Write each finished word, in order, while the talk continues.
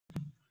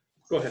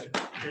Go ahead.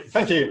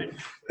 Thank you.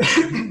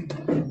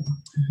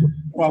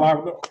 Well, I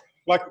would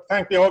like to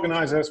thank the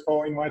organizers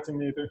for inviting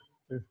me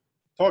to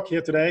talk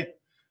here today.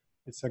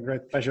 It's a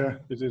great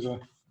pleasure. This is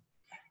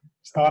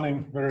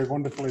starting very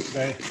wonderfully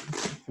today,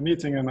 the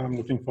meeting, and I'm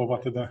looking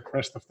forward to the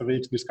rest of the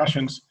week's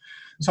discussions.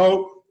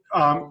 So,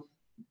 a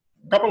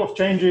couple of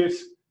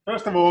changes.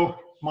 First of all,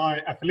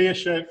 my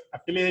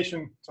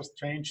affiliation just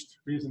changed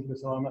recently,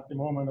 so I'm at the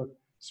moment at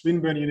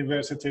Swinburne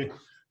University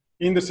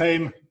in the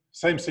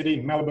same city,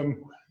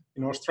 Melbourne,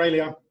 in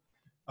Australia,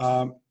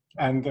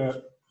 and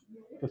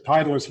the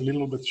title is a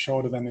little bit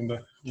shorter than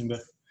in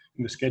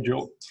the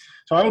schedule.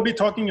 So I will be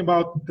talking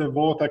about the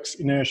vortex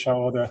inertia,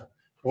 or the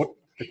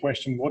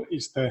question: what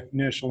is the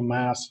inertial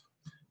mass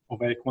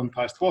of a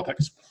quantized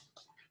vortex?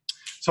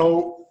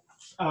 So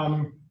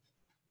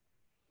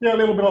yeah, a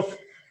little bit of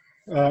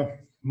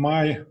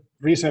my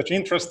research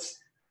interests.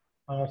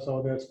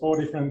 So there's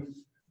 4 different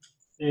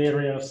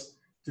areas.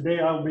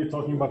 Today I'll be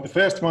talking about the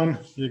first one.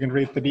 You can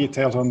read the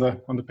details on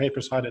the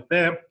paper cited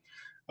there.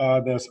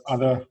 There's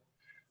other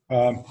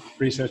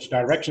research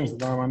directions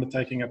that I'm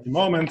undertaking at the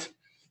moment.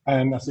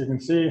 And as you can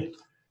see,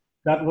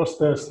 that was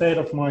the state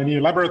of my new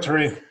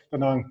laboratory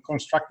that I'm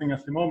constructing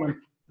at the moment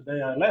the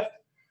day I left.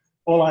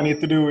 All I need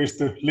to do is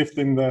to lift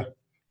in the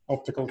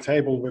optical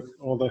table with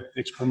all the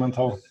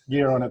experimental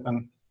gear on it,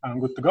 and I'm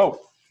good to go.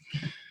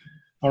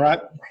 All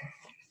right.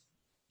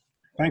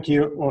 Thank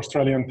you,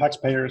 Australian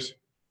taxpayers,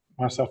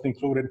 myself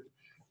included,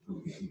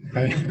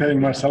 paying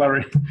my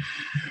salary.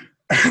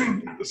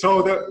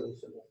 So the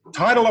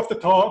title of the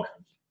talk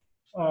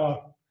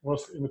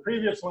was in the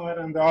previous slide,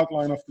 and the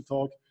outline of the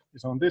talk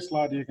is on this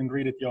slide. You can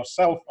read it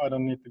yourself. I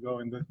don't need to go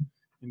into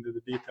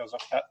the details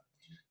of that.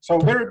 So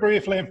very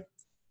briefly,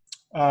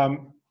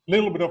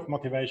 little bit of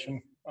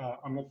motivation.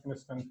 I'm not going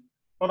to spend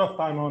a lot of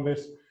time on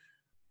this.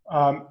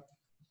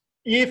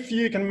 If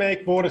you can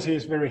make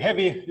vortices very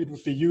heavy, it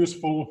would be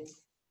useful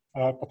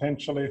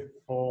potentially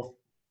for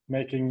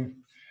making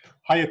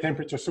higher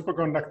temperature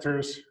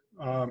superconductors,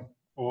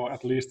 or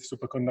at least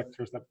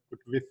superconductors that would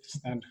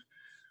withstand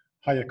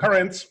higher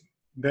currents.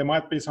 There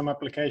might be some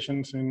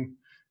applications in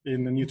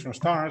the neutron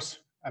stars,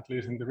 at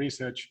least in the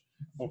research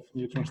of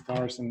neutron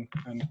stars and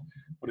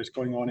what is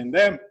going on in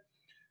them.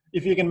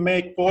 If you can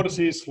make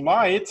vortices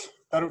light,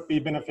 that would be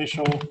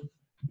beneficial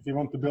if you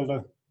want to build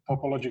a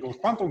topological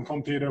quantum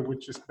computer,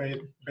 which is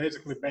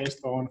basically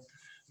based on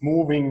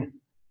moving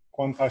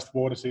quantized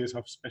vortices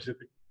of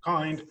specific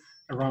kind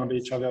around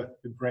each other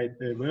to break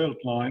their world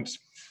lines.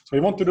 So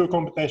you want to do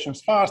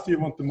computations fast, you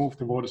want to move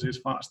the vortices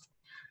fast.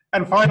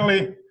 And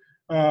finally,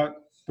 the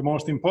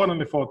most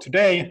importantly for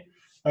today,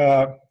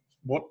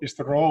 what is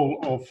the role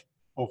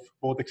of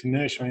vortex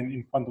inertia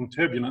in quantum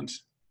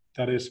turbulence?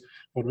 That is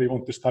what we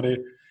want to study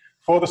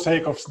for the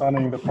sake of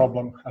studying the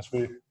problem, as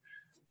we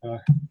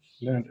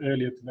learned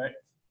earlier today.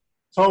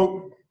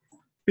 So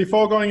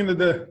before going into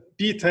the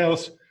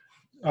details,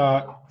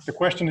 the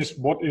question is,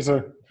 what is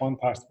a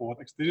quantized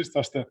vortex? This is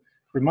just a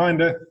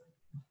reminder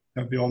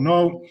that we all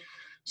know.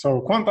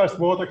 So quantized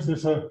vortex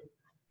is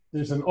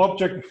an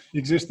object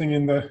existing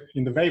in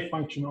the wave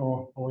function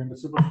or in the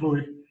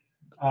superfluid,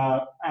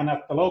 and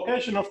at the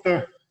location of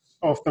the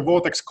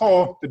vortex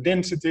core, the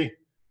density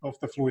of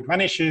the fluid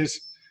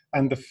vanishes,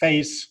 and the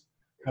phase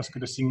has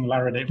got a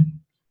singularity,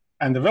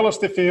 and the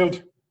velocity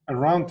field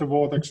around the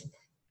vortex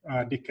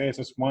decays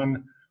as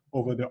 1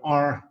 over the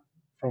r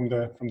from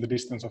the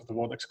distance of the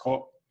vortex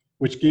core,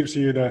 which gives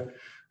you the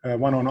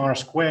 1 on r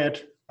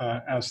squared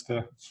as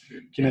the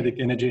kinetic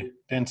energy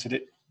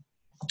density.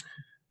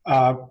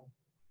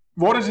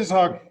 Vortices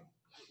are,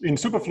 in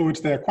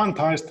superfluids, they are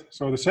quantized,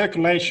 so the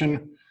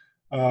circulation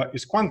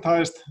is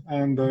quantized,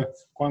 and the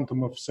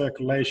quantum of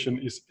circulation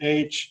is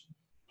h,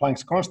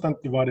 Planck's constant,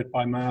 divided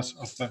by mass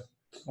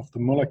of the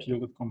molecule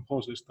that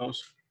composes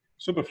those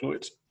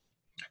superfluids.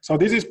 So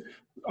this is,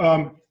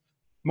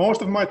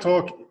 most of my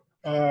talk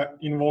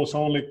involves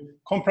only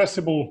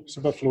compressible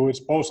superfluids,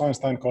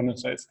 Bose-Einstein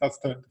condensates. That's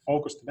the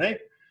focus today,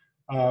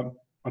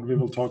 but we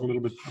will talk a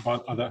little bit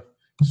about other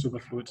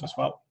superfluids as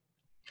well.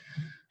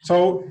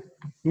 So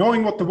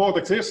knowing what the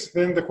vortex is,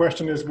 then the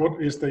question is,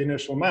 what is the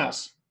inertial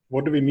mass?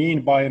 What do we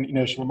mean by an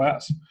inertial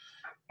mass?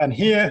 And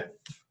here,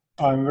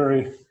 I'm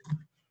very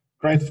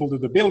grateful to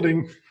the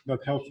building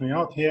that helps me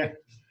out here.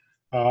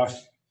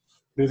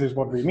 This is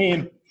what we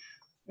mean.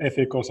 F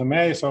equals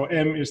ma, so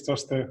m is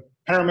just the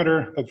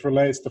parameter that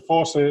relates the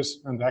forces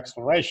and the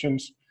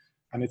accelerations,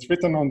 and it's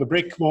written on the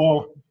brick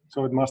wall,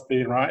 so it must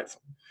be right.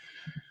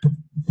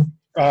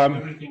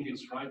 Everything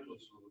is right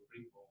also, the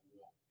brick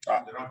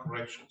wall. There are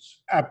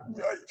corrections.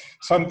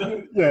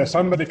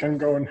 Somebody can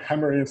go and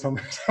hammer in some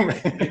They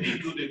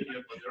didn't do that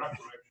here, but there are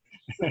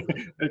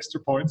corrections. extra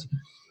points.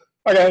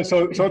 Okay,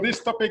 so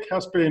this topic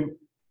has been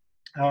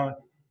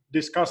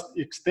discussed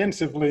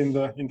extensively in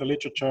the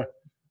literature.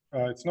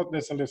 It's not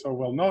necessarily so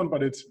well known,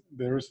 but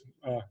there is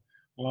a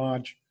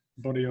large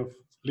body of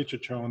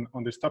literature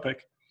on this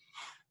topic.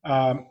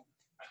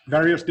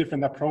 Various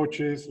different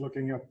approaches,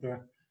 looking at the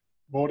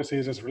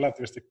vortices as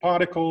relativistic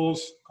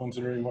particles,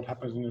 considering what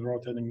happens in the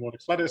rotating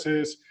vortex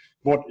lattices.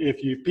 What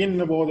if you pin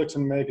the vortex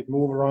and make it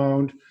move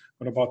around?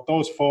 What about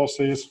those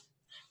forces?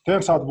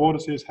 Turns out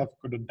vortices have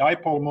got a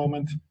dipole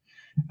moment,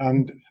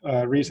 and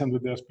recently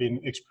there's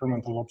been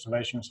experimental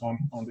observations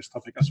on this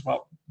topic as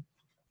well.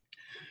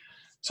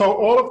 So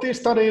all of these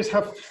studies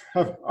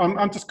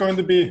I'm just going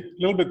to be a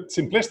little bit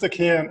simplistic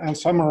here and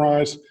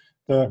summarize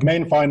the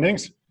main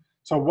findings.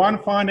 So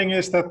one finding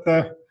is that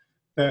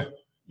the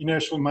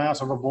inertial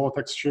mass of a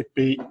vortex should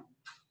be,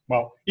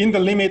 well, in the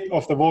limit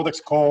of the vortex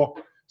core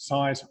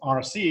size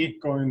RC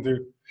going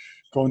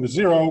to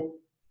 0,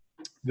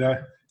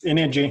 the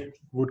energy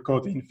would go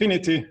to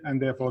infinity, and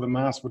therefore the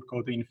mass would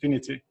go to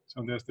infinity.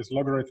 So there's this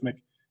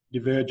logarithmic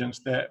divergence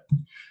there.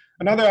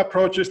 Another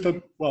approach is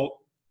that, well,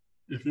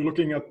 if you're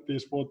looking at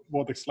these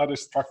vortex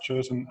lattice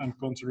structures and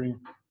considering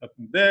that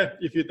there,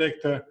 if you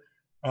take the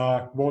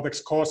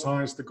vortex core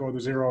size to go to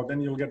 0,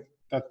 then you'll get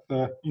that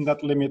in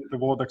that limit, the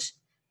vortex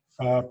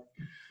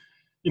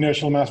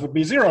inertial mass would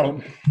be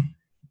 0.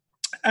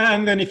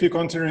 And then if you're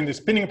considering this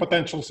pinning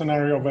potential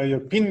scenario where you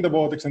pin the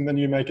vortex and then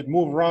you make it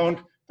move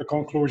around, the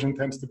conclusion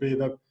tends to be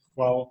that,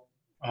 well,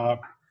 the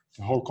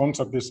whole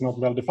concept is not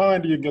well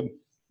defined. You get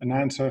an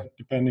answer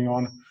depending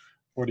on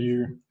what do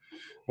you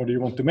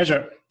want to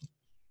measure.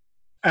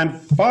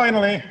 And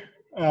finally,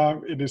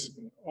 it is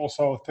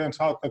also turns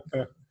out that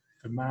the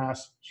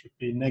mass should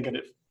be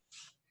negative.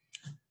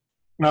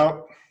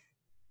 Now,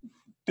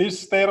 this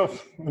state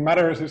of the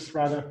matter is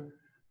rather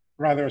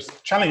a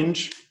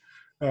challenge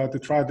to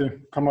try to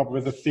come up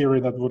with a theory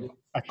that would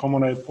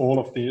accommodate all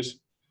of these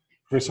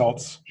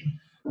results.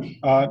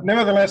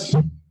 Nevertheless,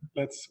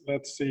 let's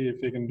see if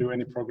we can do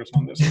any progress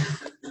on this.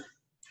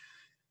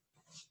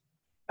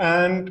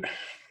 And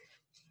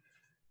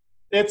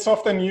it's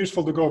often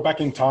useful to go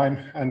back in time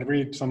and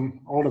read some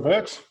older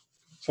works.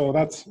 So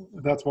that's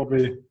what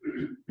we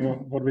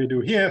do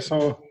here.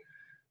 So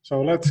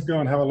let's go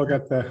and have a look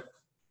at the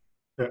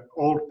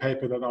old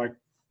paper that I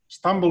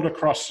stumbled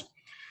across,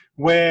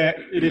 where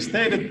it is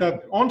stated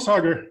that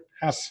Onsager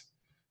has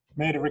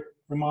made a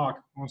remark.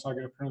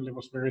 Onsager apparently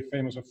was very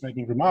famous of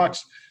making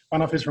remarks.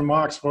 One of his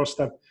remarks was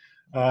that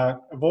a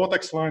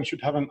vortex line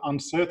should have an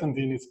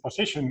uncertainty in its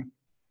position,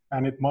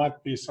 and it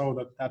might be so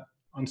that that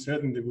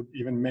uncertainty would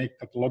even make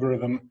that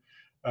logarithm,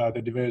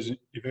 the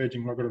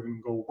diverging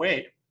logarithm, go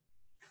away.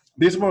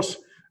 This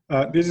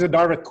is a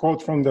direct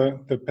quote from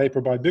the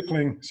paper by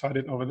Duckling,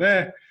 cited over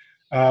there.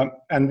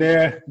 And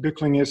there,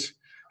 Duckling is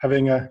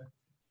having a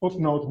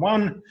footnote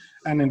 1,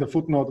 and in the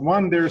footnote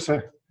 1, there's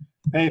a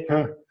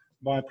paper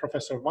by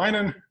Professor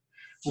Weinen,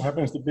 who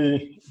happens to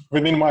be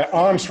within my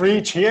arm's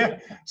reach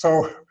here.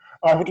 So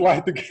I would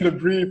like to get a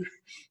brief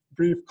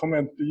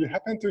comment. Do you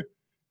happen to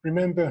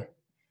remember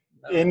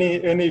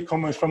any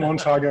comments from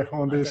Onsager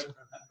on this?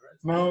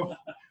 No,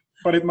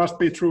 but it must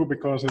be true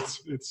because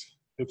it's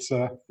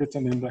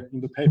written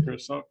in the paper.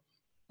 So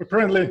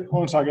apparently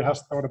Onsager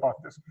has thought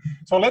about this.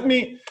 So let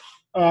me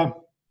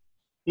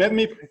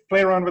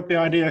play around with the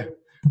idea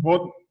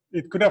what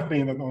it could have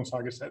been that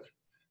Onsager said.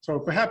 So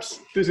perhaps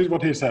this is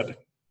what he said.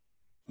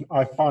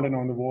 I found it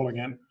on the wall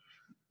again.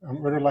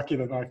 I'm very lucky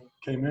that I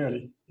came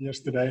early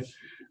yesterday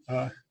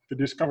to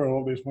discover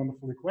all these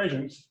wonderful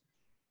equations.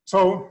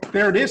 So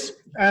there it is.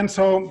 And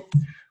so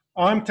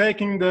I'm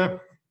taking the,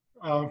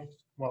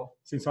 well,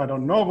 since I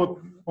don't know what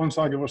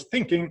Onsager was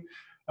thinking,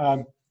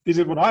 this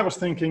is what I was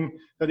thinking,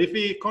 that if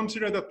we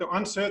consider that the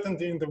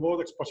uncertainty in the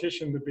vortex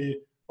position to be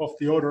of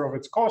the order of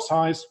its core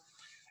size,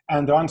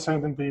 and the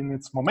uncertainty in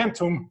its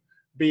momentum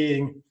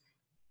being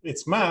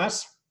its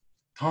mass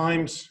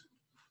times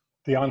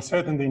the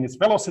uncertainty in its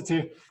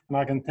velocity, and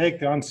I can take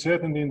the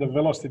uncertainty in the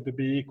velocity to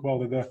be equal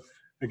to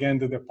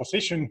the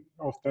position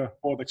of the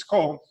vortex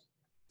core,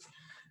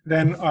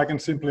 then I can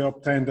simply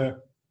obtain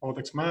the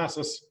vortex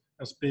masses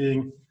as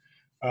being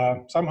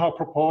somehow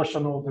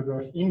proportional to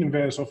the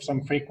inverse of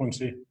some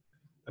frequency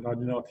that I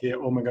denote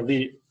here, omega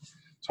v.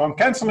 So I'm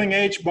canceling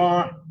h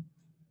bar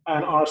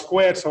and r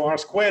squared. So r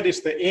squared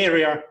is the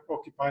area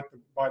occupied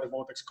by the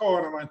vortex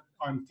core, and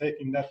I'm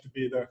taking that to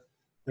be the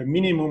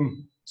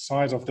minimum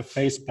size of the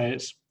phase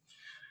space.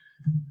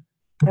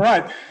 All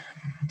right.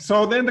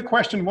 So then the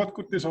question, what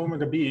could this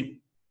omega be?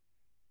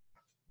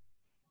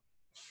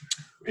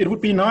 It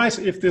would be nice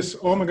if this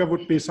omega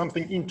would be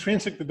something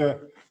intrinsic to the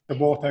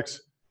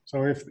vortex.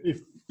 So if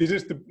this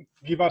is to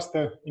give us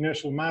the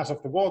inertial mass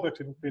of the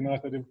vortex, it would be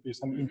nice that it would be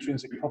some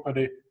intrinsic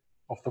property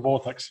of the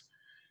vortex.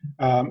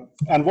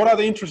 And what are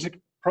the intrinsic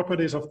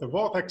properties of the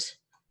vortex?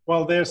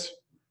 Well, there's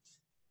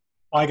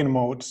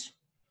eigenmodes.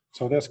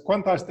 So there's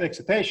quantized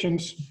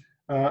excitations,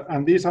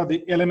 and these are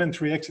the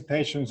elementary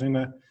excitations in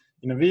a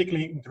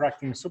weakly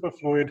interacting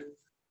superfluid.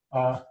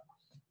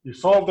 You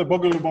solve the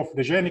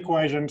Bogoliubov-de Gennes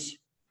equations,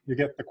 you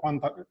get the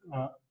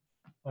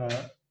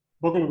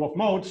Bogoliubov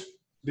modes,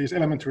 these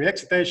elementary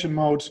excitation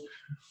modes,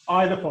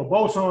 either for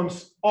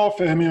bosons or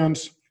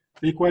fermions.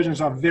 The equations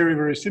are very,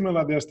 very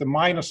similar. There's the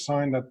minus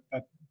sign that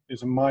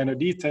is a minor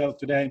detail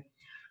today.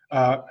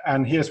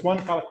 And here's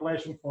one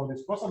calculation for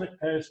this bosonic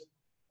case.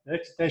 The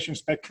excitation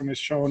spectrum is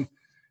shown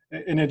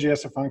energy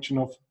as a function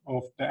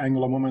of the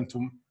angular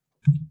momentum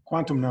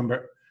quantum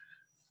number.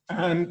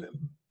 And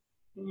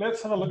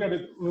let's have a look at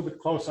it a little bit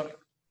closer.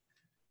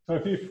 So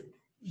if you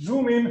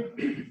zoom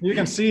in, you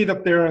can see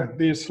that there are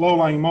these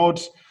low-lying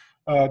modes.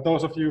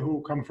 Those of you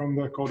who come from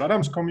the Cold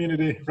Atoms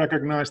community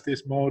recognize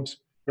these modes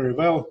very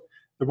well.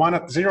 The one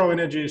at 0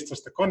 energy is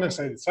just the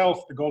condensate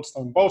itself, the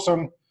Goldstone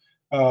boson.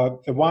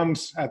 The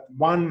ones at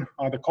 1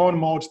 are the cone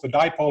modes, the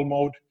dipole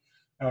mode,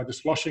 the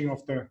sloshing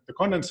of the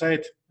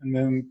condensate, and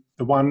then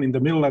the one in the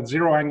middle at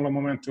 0 angular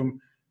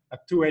momentum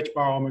at 2 h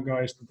bar omega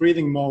is the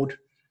breathing mode.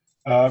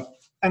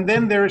 And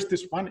then there is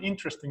this one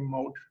interesting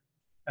mode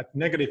at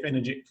negative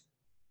energy.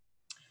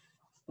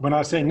 When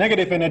I say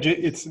negative energy,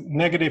 it's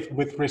negative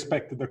with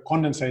respect to the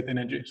condensate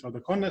energy. So the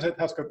condensate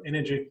has got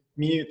energy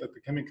mu at the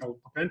chemical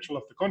potential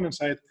of the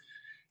condensate,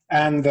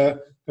 and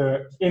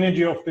the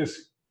energy of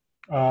this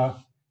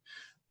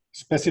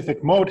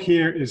specific mode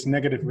here is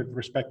negative with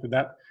respect to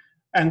that.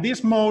 And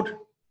this mode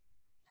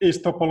is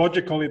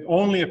topological. It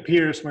only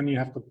appears when you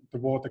have the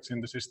vortex in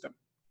the system.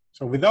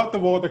 So without the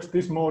vortex,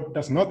 this mode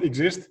does not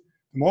exist.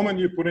 The moment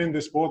you put in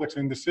this vortex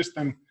in the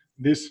system,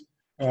 this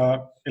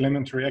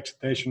elementary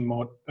excitation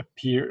mode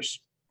appears.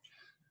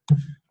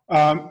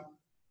 It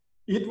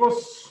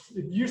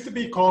used to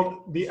be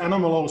called the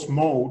anomalous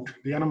mode,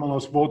 the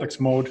anomalous vortex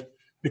mode,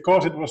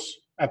 because it was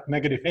at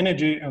negative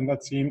energy, and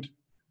that seemed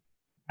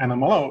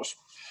anomalous.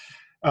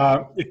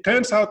 It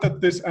turns out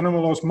that this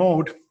anomalous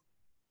mode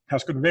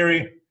has got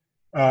very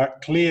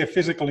clear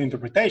physical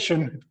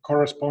interpretation. It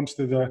corresponds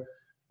to the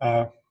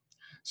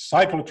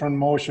cyclotron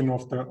motion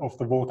of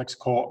the vortex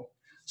core.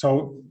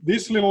 So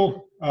this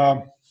little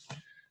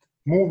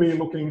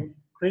movie-looking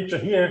creature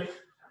here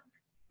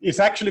is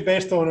actually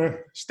based on a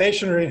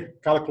stationary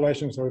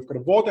calculation. So we've got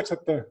a vortex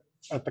at the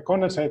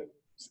condensate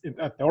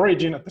at the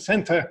origin, at the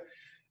center,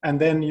 and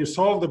then you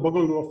solve the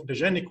Bogoliubov-de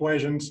Gennes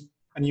equations,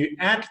 and you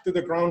add to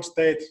the ground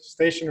state,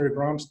 stationary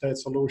ground state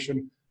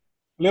solution,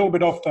 a little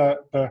bit of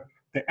the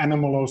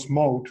anomalous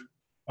mode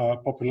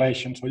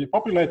population. So you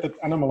populate that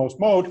anomalous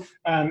mode,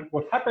 and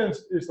what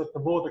happens is that the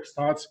vortex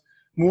starts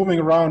moving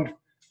around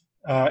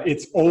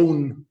its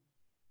own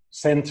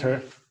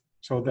center.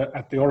 So that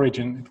at the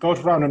origin, it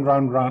goes round and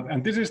round and round.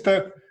 And this is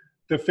the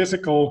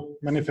physical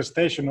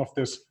manifestation of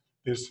this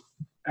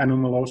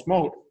anomalous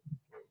mode.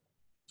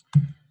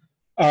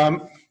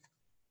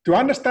 To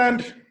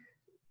understand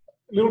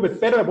a little bit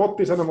better what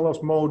this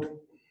anomalous mode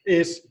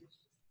is,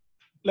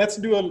 let's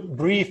do a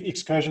brief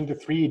excursion to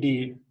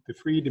 3D, the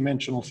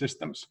three-dimensional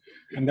systems,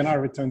 and then I'll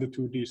return to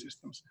 2D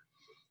systems.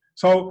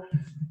 So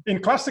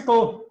in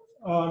classical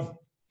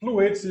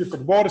fluids, you've got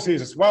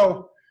vortices as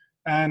well,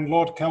 and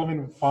Lord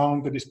Kelvin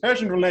found the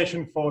dispersion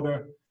relation for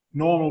the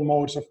normal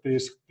modes of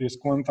these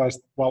quantized,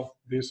 well,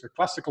 these are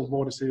classical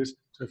vortices.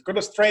 So you've got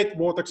a straight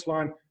vortex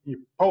line,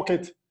 you poke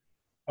it,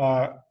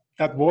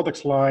 that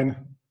vortex line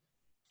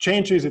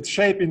changes its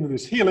shape into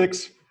this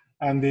helix,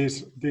 and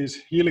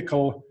these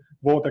helical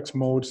vortex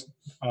modes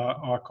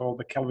are called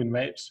the Kelvin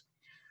waves.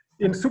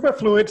 In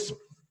superfluids,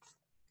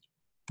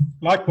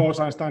 like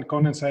Bose-Einstein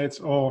condensates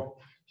or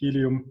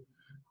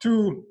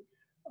helium-2,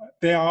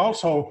 they are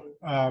also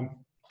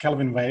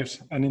Kelvin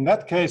waves, and in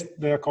that case,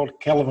 they are called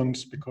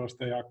kelvins because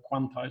they are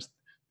quantized.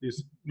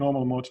 These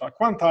normal modes are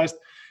quantized.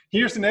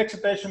 Here's an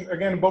excitation,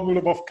 again,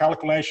 Bogoliubov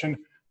calculation,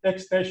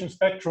 excitation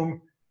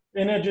spectrum,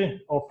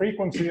 energy or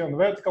frequency on the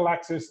vertical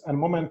axis, and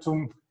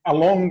momentum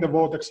along the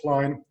vortex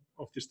line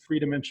of this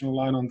three-dimensional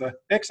line on the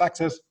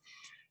x-axis.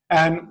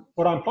 And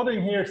what I'm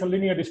plotting here is a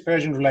linear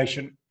dispersion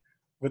relation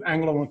with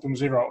angular momentum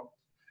 0.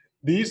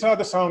 These are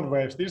the sound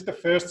waves. This is the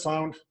first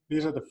sound.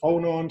 These are the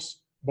phonons,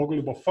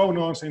 Bogoliubov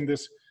phonons in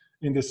this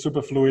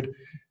superfluid.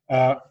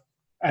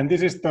 And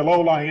this is the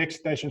low-lying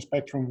excitation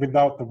spectrum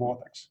without the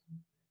vortex.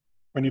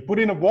 When you put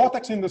in a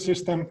vortex in the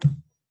system,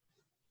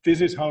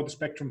 this is how the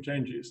spectrum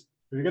changes.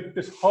 You get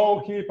this whole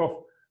heap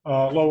of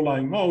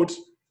low-lying modes.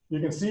 You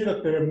can see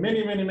that there are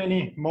many, many,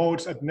 many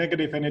modes at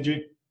negative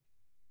energy.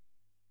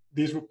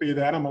 These would be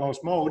the anomalous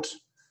modes.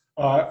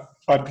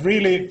 But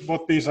really,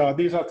 what these are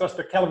just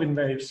the Kelvin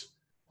waves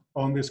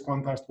on this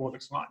quantized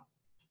vortex line.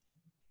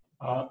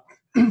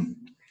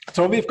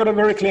 So we've got a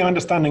very clear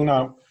understanding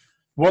now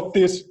what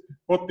these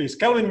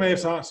Kelvin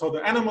waves are. So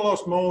the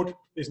anomalous mode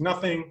is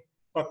nothing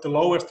but the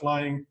lowest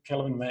lying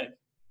Kelvin wave.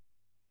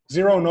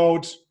 0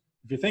 nodes.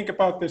 If you think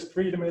about this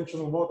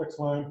three-dimensional vortex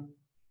line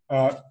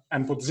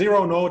and put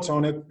 0 nodes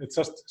on it, it's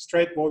just a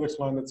straight vortex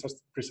line that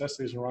just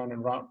precesses around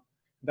and round.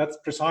 That's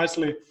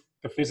precisely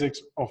the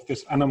physics of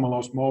this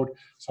anomalous mode.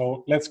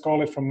 So let's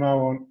call it from now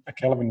on a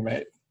Kelvin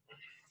wave,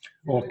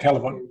 or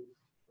Kelvin.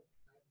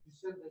 You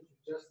said that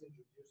you just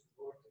introduced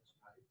vortex,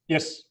 right?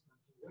 Yes.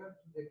 Where do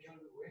the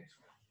Kelvin waves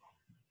come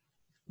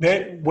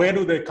from? Where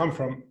do they come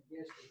from?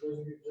 Yes,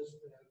 because you just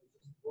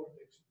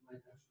vortex might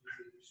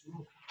actually be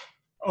smooth.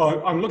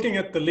 I'm looking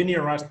at the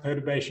linearized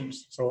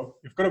perturbations. So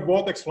you've got a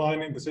vortex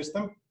line in the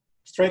system,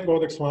 straight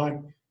vortex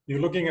line.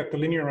 You're looking at the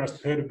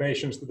linearized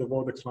perturbations to the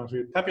vortex line. So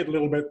you tap it a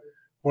little bit.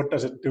 What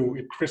does it do?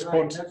 It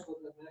responds. Right, that's what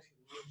I'm asking.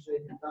 You say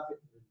you tap it.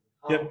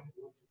 Yep.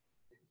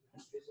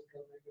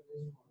 Physical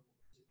mechanism or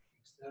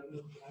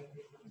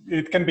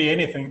It can be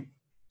anything.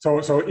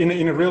 So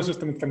in a real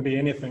system, it can be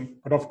anything.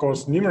 But of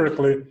course,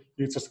 numerically,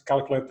 you just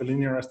calculate the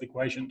linearized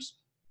equations.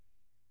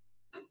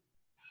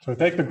 So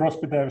take the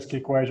Gross-Pitevsky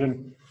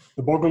equation.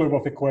 The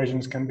Bogoliubov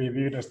equations can be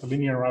viewed as the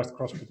linearized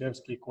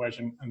Gross-Pitevsky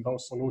equation, and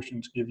those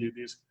solutions give you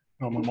these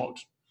normal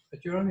modes.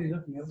 But you're only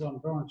looking at one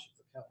branch of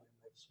the Kelvin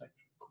wave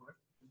spectrum, correct?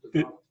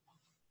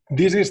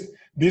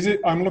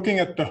 I'm looking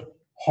at the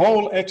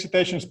whole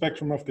excitation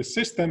spectrum of the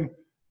system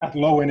at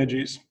low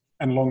energies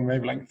and long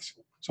wavelengths.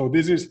 So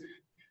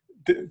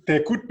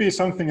there could be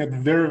something at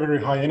very,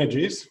 very high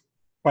energies,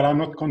 but I'm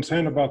not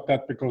concerned about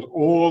that because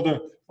all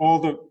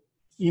the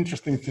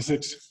interesting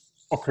physics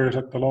occurs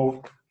at the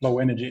low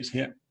energies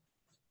here.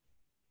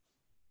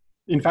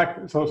 In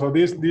fact, so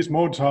these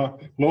modes are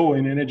lower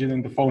in energy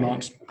than the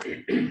phonons.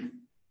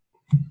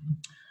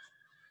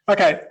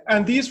 Okay,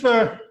 and these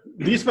were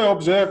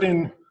observed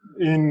in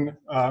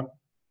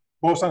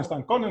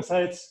Bose-Einstein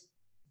condensates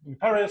in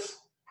Paris.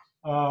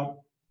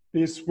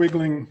 These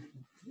wiggling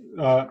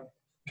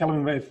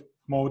Kelvin wave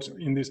modes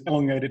in these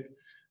elongated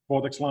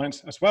vortex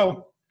lines as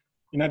well,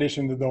 in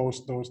addition to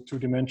those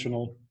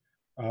two-dimensional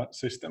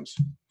systems.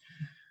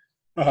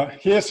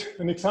 Here's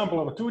an example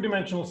of a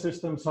two-dimensional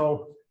system.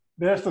 So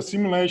there's the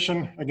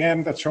simulation,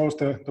 again, that shows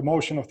the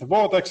motion of the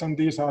vortex, and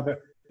these are the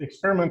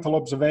experimental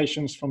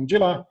observations from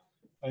Gila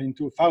in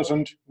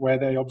 2000, where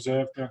they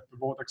observed the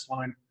vortex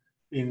line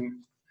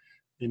in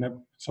a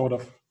sort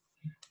of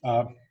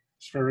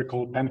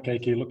spherical,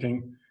 pancakey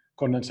looking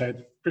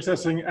condensate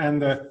precessing,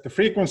 and the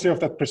frequency of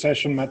that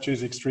precession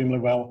matches extremely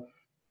well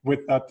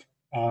with that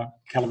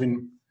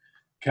Kelvin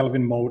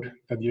mode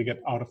that you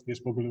get out of these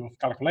Bogoliubov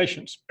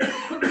calculations.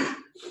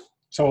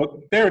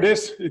 So there it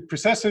is. It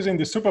precesses in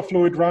the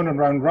superfluid round and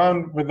round and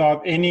round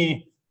without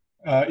any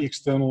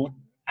external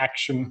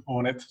action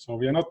on it. So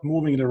we are not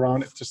moving it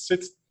around. It just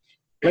sits,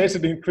 place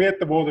it in, create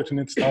the vortex, and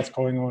it starts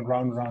going on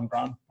round and round and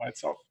round by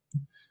itself.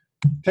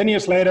 10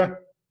 years later.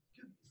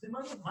 Is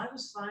the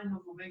minus sign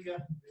of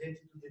omega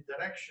related to the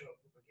direction of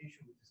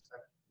propagation with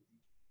respect to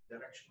the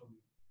direction of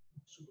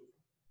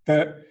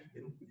superfluid?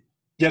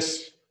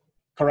 Yes,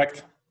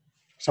 correct.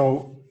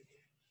 So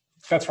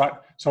that's right.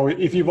 So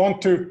if you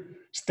want to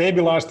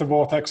stabilize the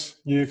vortex,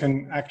 you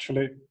can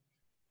actually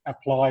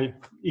apply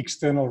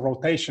external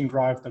rotation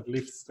drive that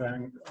lifts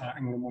the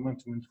angular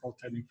momentum in the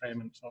rotating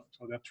frame, and so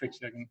there are tricks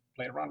you can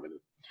play around with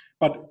it.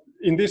 But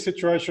in this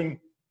situation,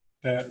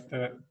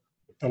 the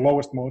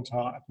lowest modes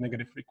are at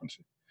negative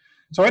frequency.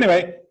 So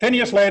anyway, 10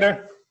 years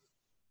later,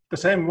 the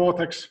same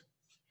vortex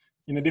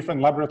in a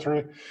different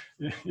laboratory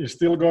is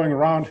still going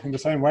around in the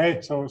same way.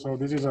 So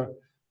this is a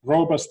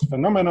robust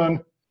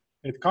phenomenon.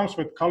 It comes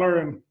with color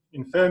and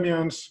in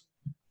fermions.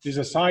 This is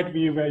a side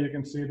view where you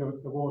can see the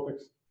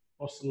vortex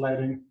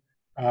oscillating.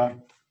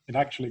 It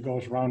actually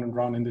goes round and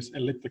round in this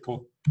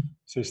elliptical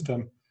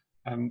system.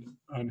 And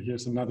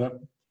here's another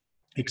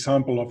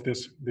example of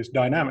this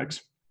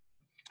dynamics.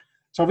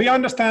 So we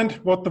understand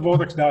what the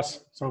vortex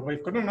does. So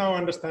we've got a now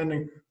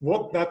understanding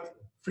what that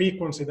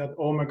frequency, that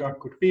omega,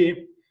 could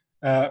be,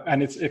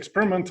 and it's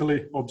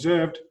experimentally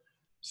observed.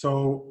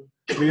 So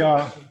we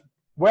are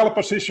well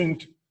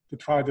positioned to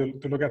try to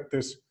look at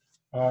this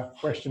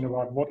question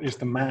about what is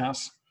the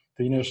mass,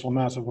 the inertial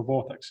mass of a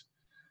vortex.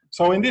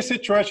 So in this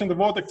situation, the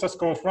vortex just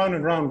goes round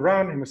and round and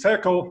round in a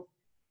circle.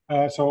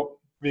 So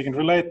we can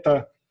relate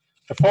the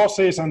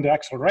forces and the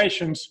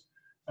accelerations.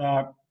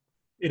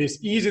 It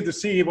is easy to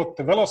see what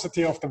the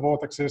velocity of the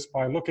vortex is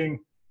by looking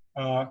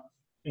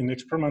in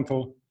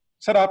experimental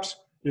setups.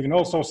 You can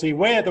also see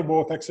where the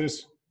vortex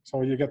is.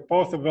 So you get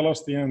both the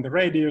velocity and the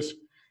radius.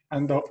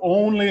 And the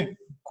only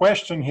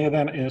question here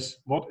then is,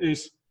 what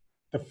is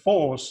the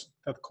force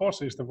that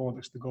causes the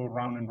vortex to go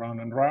round and round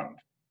and round?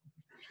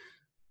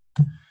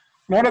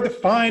 In order to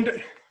find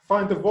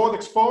the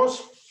vortex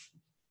force,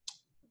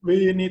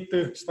 we need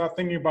to start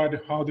thinking about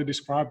how to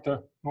describe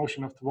the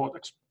motion of the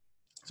vortex.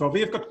 So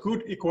we've got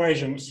good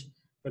equations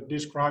that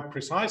describe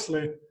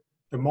precisely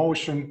the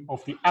motion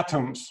of the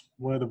atoms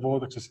where the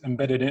vortex is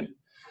embedded in.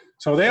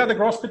 So they are the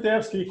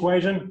Gross-Pitevsky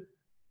equation,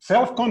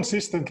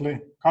 self-consistently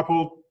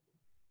coupled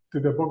to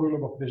the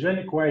Bogoliubov-de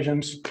Gennes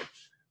equations.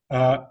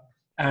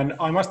 And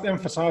I must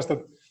emphasize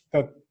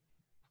that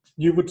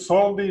you would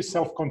solve these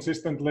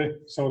self-consistently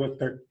so that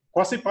the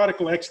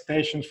quasi-particle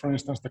excitations, for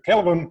instance, the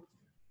Kelvin,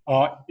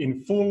 are in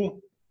full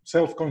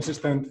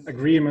self-consistent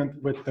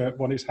agreement with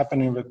what is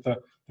happening with the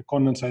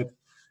condensate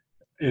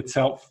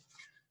itself.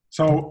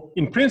 So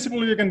in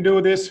principle, you can do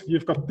this.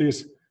 You've got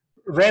these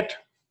red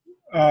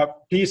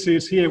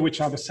pieces here, which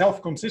are the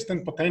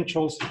self-consistent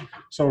potentials.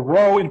 So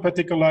rho in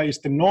particular is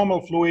the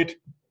normal fluid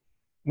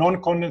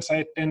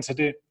non-condensate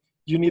density.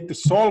 You need to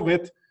solve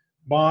it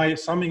by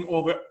summing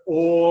over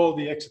all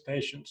the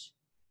excitations.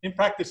 In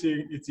practice,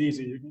 it's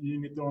easy. You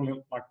need to only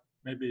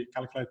maybe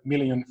calculate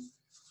million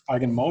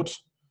eigenmodes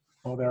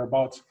or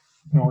thereabouts.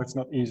 No, it's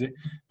not easy.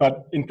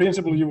 But in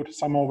principle, you would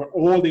sum over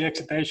all the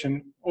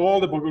excitation, all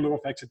the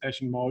Bogoliubov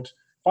excitation modes,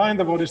 find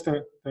what is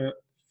the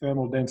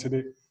thermal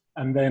density,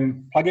 and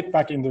then plug it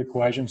back into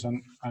equations,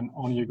 and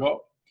on you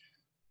go.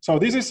 So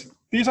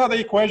these are the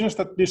equations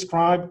that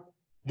describe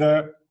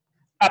the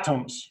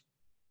atoms.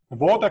 The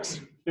vortex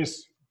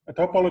is a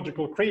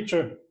topological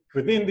creature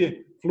within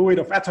the fluid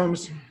of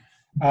atoms,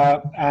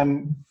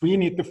 and we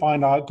need to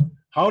find out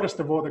how does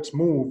the vortex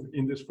move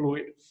in this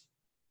fluid.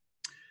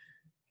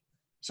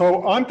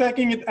 So I'm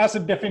taking it as a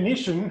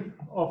definition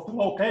of the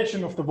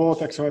location of the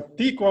vortex. So at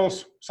t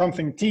equals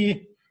something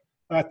t,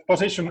 at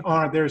position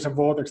r, there is a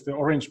vortex, the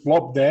orange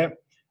blob there.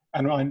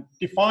 And I'm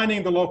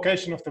defining the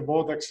location of the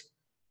vortex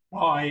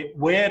by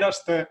where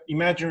does the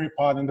imaginary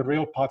part and the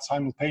real part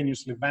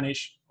simultaneously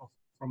vanish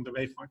from the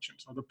wave function.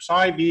 So the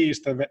psi v is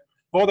the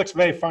vortex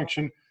wave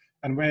function,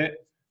 and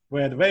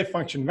where the wave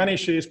function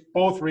vanishes,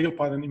 both real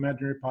part and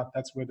imaginary part,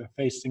 that's where the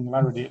phase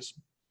singularity is.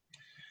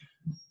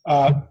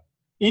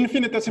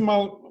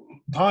 Infinitesimal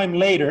time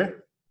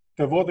later,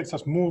 the vortex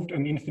has moved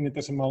an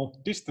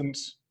infinitesimal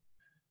distance,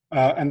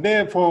 and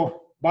therefore,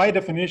 by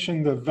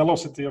definition, the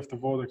velocity of the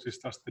vortex is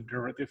just the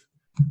derivative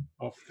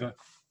of the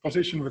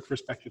position with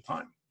respect to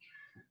time.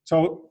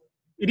 So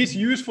it is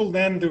useful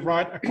then to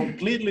write a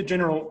completely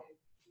general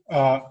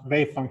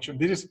wave function.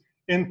 This is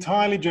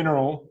entirely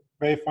general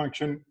wave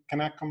function,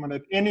 can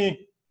accommodate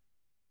any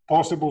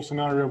possible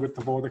scenario with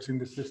the vortex in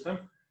this system.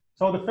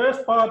 So the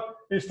first part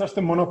is just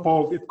the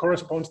monopole. It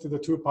corresponds to the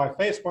 2 pi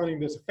phase binding.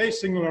 There's a phase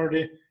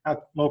singularity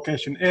at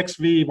location x,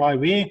 v, y,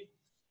 v,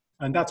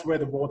 and that's where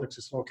the vortex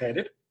is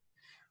located.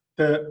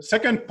 The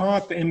second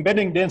part, the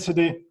embedding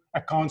density,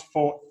 accounts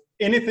for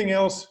anything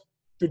else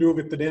to do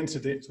with the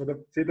density. So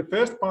the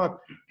first part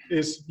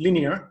is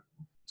linear.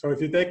 So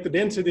if you take the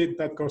density,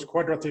 that goes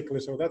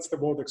quadratically. So that's the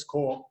vortex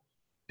core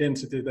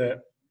density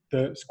there.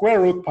 The square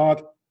root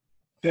part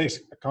takes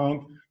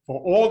account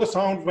for all the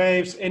sound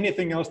waves,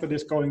 anything else that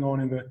is going on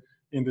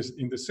in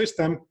the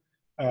system.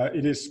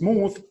 It is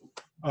smooth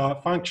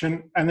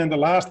function, and then the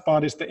last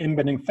part is the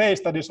embedding phase.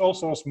 That is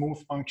also a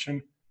smooth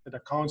function that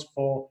accounts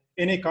for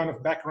any kind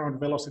of background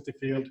velocity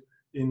field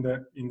in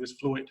this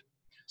fluid.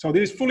 So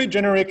this is fully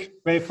generic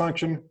wave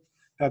function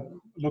that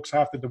looks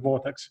after the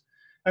vortex,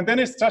 and then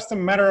it's just a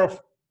matter of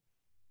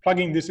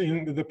plugging this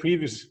into the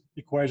previous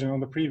equation on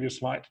the previous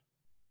slide.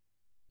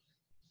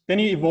 Then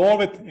you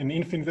evolve it in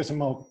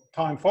infinitesimal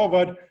time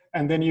forward,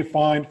 and then you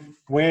find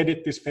where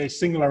did this phase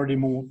singularity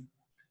move.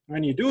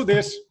 When you do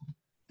this,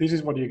 this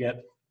is what you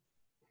get.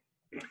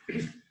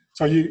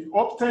 So you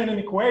obtain an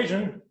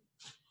equation.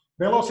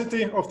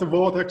 Velocity of the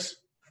vortex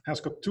has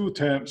got 2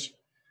 terms.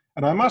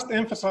 And I must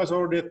emphasize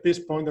already at this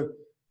point that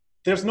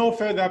there's no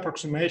further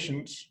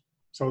approximations.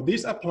 So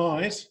this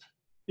applies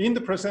in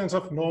the presence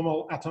of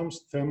normal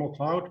atoms, thermal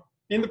cloud.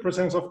 In the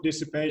presence of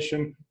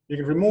dissipation, you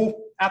can remove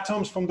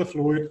atoms from the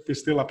fluid, this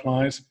still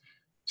applies.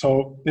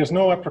 So there's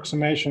no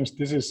approximations,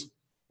 this is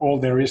all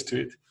there is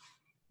to it.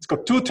 It's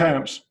got 2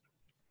 terms.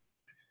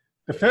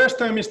 The first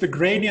term is the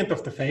gradient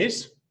of the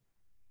phase.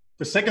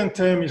 The second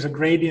term is a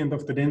gradient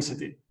of the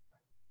density.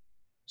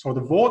 So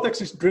the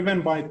vortex is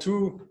driven by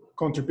 2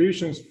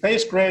 contributions,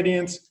 phase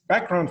gradients,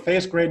 background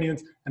phase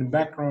gradients, and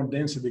background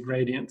density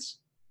gradients.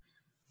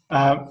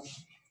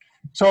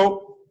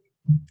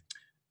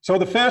 So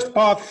the first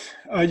part,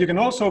 you can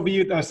also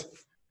view it as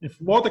if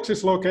vortex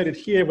is located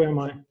here where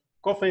my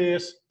coffee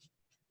is.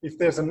 If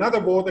there's another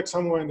vortex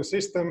somewhere in the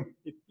system,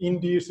 it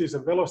induces a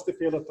velocity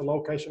field at the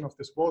location of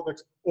this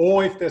vortex.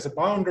 Or if there's a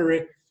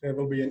boundary, there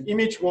will be an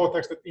image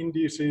vortex that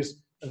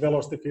induces a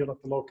velocity field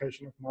at the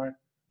location of my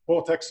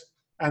vortex.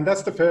 And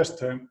that's the first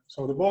term.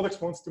 So the vortex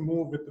wants to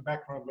move with the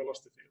background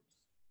velocity field.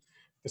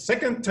 The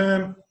second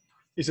term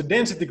is a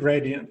density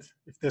gradient.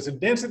 If there's a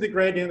density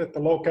gradient at the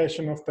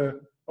location of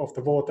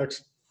the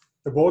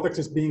vortex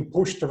is being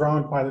pushed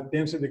around by the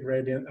density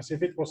gradient as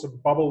if it was a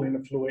bubble in a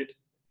fluid.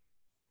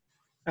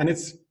 And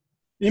it's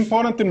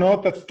important to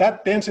note that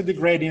that density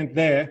gradient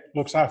there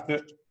looks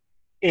after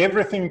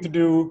everything to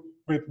do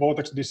with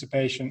vortex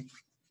dissipation,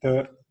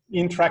 the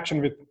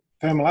interaction with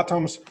thermal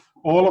atoms,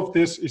 all of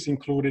this is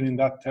included in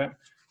that term,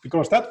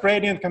 because that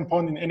gradient can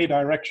point in any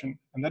direction,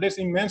 and that is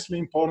immensely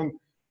important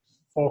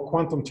for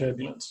quantum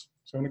turbulence.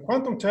 So in the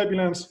quantum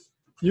turbulence,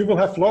 you will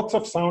have lots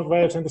of sound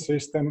waves in the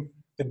system,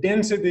 the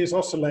density is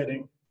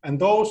oscillating, and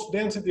those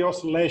density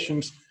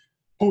oscillations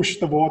push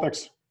the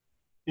vortex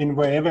in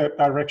wherever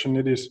direction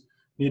it is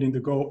needing to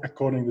go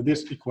according to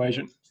this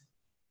equation.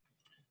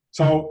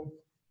 So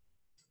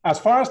as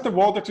far as the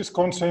vortex is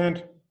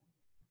concerned,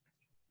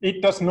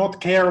 it does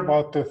not care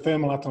about the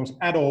thermal atoms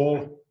at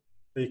all.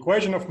 The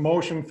equation of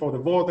motion for the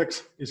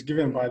vortex is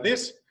given by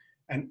this,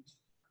 and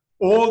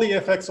all the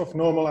effects of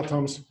normal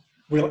atoms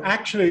will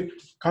actually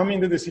come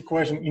into this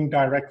equation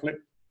indirectly.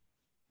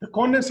 The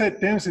condensate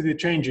density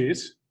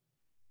changes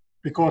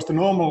because the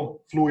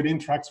normal fluid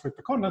interacts with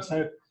the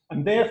condensate,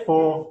 and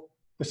therefore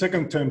the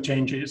second term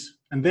changes,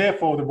 and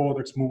therefore the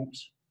vortex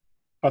moves.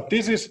 But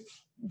this is,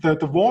 the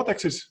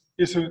vortex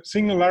is a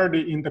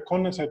singularity in the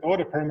condensate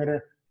order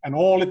parameter, and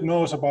all it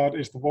knows about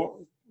is the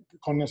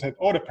condensate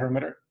order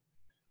parameter.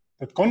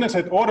 The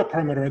condensate order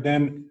parameter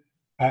then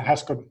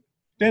has got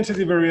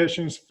density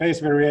variations, phase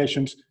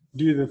variations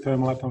due to the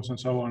thermal atoms and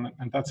so on,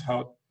 and that's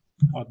how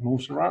it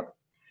moves around.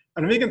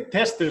 And we can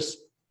test this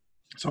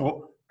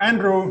So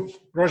Andrew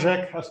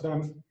Rozek has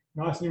done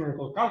nice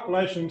numerical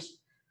calculations.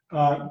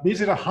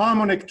 This is a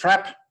harmonic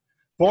trap,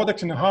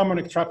 vortex in a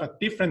harmonic trap at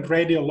different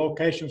radial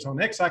locations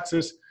on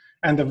x-axis,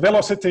 and the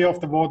velocity of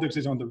the vortex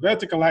is on the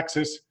vertical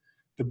axis.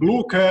 The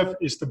blue curve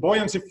is the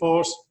buoyancy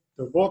force.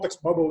 The vortex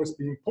bubble is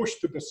being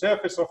pushed to the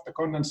surface of the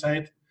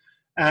condensate,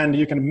 and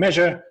you can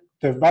measure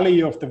the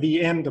value of the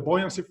Vn, the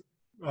buoyancy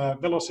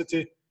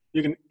velocity.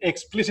 You can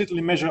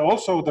explicitly measure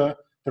also the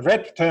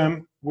red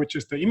term, which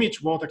is the image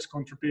vortex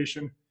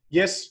contribution.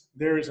 Yes,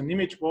 there is an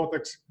image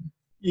vortex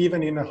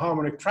even in a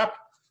harmonic trap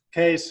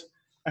case.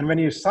 And when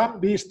you sum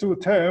these two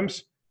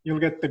terms, you'll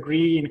get the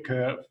green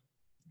curve.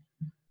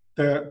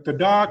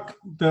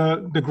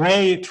 The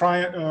gray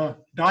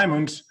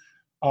diamonds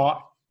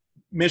are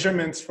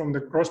measurements from the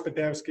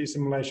Gross-Petevsky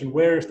simulation.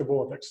 Where is the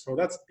vortex? So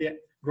that's the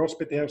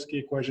Gross-Petevsky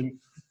equation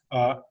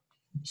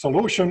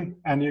solution,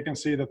 and you can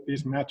see that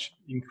these match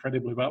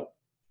incredibly well.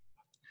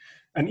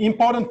 An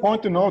important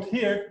point to note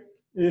here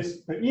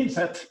is the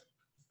inset.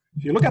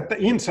 If you look at the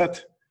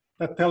inset,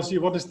 that tells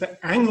you what is the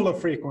angular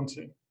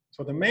frequency.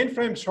 So the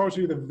mainframe shows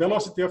you the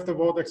velocity of the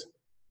vortex,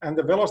 and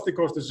the velocity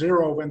goes to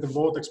 0 when the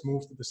vortex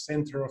moves to the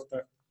center of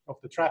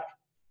the trap.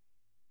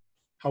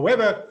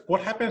 However,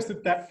 what happens to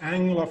the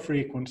angular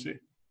frequency?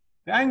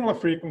 The angular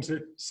frequency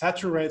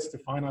saturates the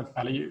finite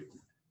value.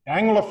 The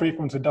angular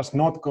frequency does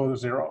not go to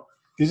 0.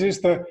 This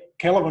is the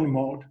Kelvin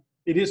mode.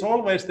 It is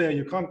always there.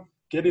 You can't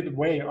get it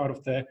way out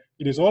of there.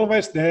 It is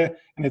always there,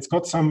 and it's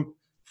got some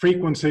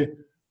frequency,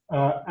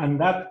 and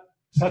that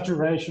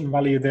saturation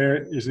value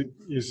there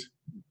is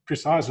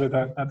precisely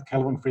that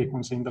Kelvin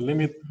frequency in the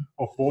limit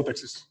of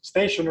vortex is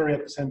stationary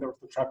at the center of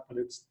the trap, but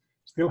it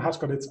still has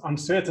got its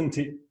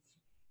uncertainty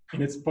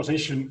in its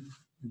position,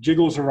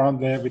 jiggles around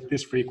there with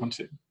this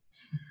frequency.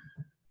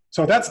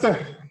 So that's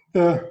that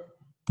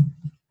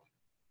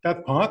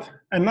part.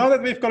 And now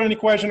that we've got an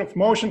equation of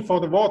motion for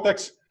the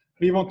vortex,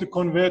 we want to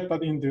convert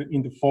that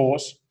into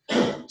force.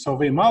 So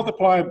we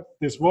multiply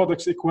this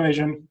vortex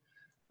equation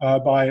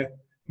by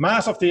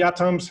mass of the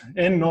atoms.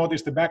 N naught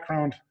is the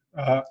background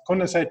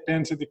condensate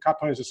density,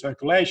 kappa is a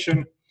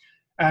circulation,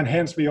 and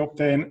hence we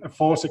obtain a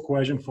force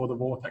equation for the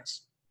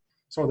vortex.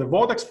 So the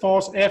vortex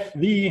force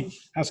Fv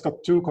has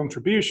got two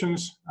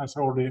contributions, as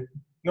already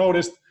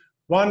noticed.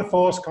 One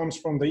force comes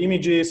from the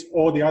images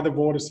or the other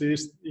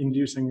vortices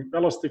inducing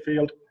velocity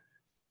field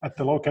at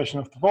the location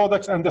of the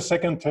vortex, and the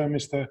second term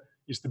is the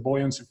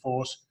buoyancy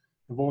force.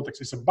 The vortex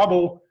is a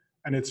bubble,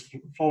 and it's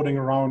floating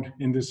around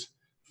in this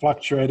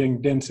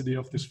fluctuating density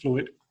of this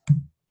fluid.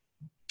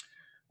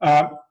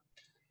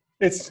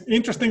 It's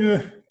interesting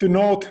to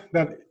note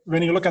that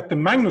when you look at the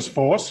Magnus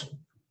force,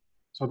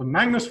 so the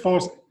Magnus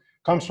force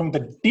comes from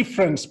the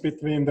difference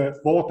between the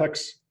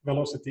vortex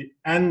velocity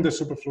and the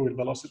superfluid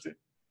velocity.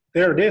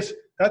 There it is,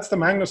 that's the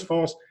Magnus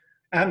force,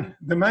 and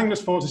the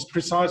Magnus force is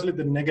precisely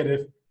the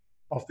negative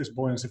of this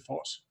buoyancy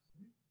force.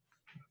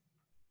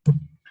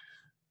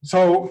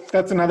 So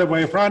that's another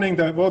way of writing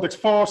the vortex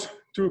force,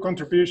 two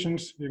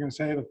contributions. You can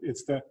say that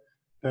it's the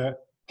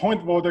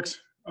point vortex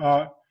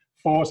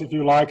force, if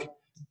you like,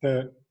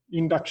 the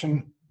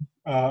induction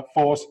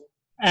force,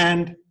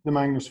 and the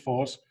Magnus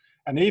force.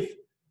 And if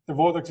the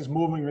vortex is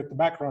moving with the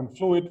background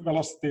fluid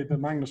velocity, the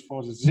Magnus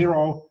force is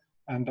 0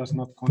 and does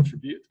not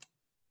contribute.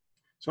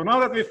 So now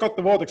that we've got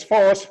the vortex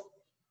force,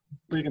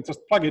 we can just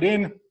plug it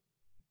in,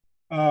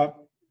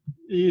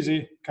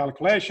 easy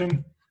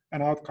calculation,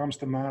 and out comes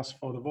the mass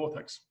for the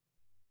vortex.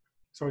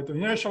 So the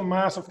inertial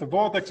mass of the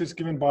vortex is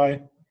given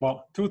by,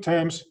 well, two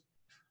terms.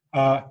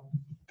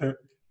 The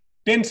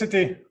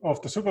density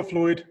of the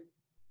superfluid,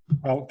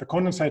 well, the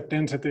condensate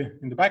density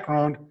in the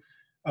background,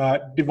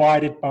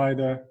 divided by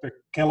the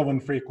Kelvin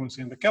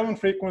frequency. And the Kelvin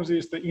frequency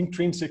is the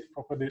intrinsic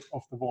property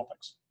of the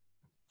vortex.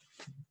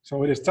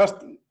 So it is just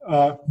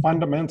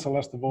fundamental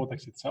as the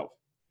vortex itself.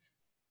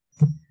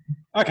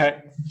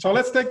 Okay, so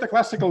let's take the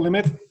classical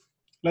limit.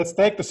 Let's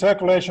take the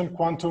circulation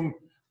quantum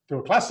to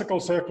a classical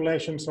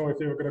circulation. So if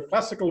you've got a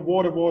classical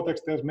water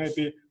vortex, there's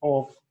maybe,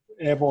 or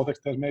air vortex,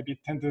 there's maybe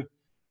 10 to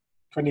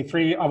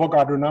 23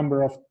 Avogadro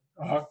number of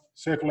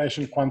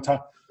circulation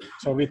quanta.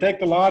 So we take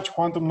the large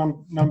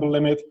quantum number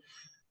limit,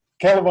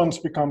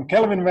 kelvins become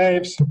Kelvin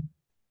waves,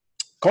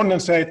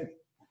 condensate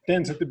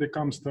density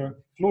becomes the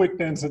fluid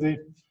density,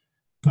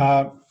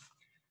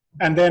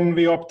 and then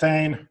we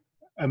obtain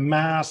a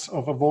mass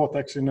of a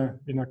vortex in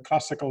a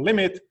classical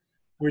limit,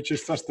 which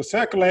is just the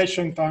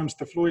circulation times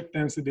the fluid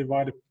density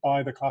divided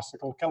by the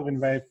classical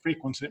Kelvin wave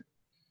frequency.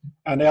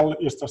 And L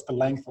is just the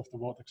length of the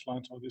vortex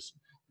line. So this,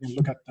 you can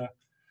look at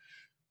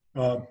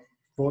the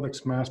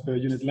vortex mass per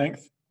unit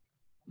length.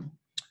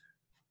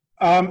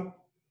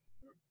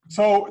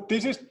 So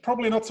this is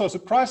probably not so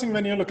surprising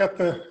when you look at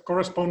the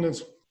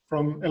correspondence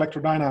from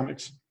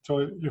electrodynamics.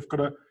 So you've got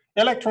an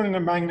electron in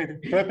a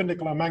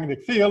perpendicular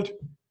magnetic field.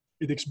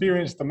 It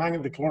experiences the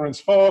magnetic Lorentz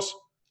force.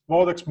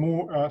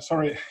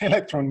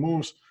 Electron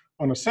moves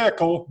on a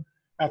circle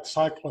at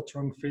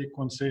cyclotron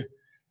frequency.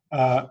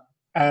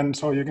 And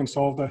so you can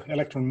solve the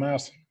electron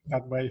mass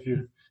that way if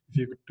you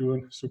could do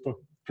a super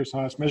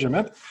precise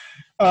measurement.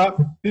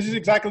 This is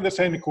exactly the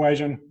same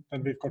equation that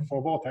we've got for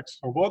vortex.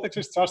 So vortex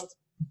is just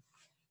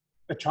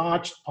a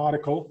charged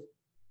particle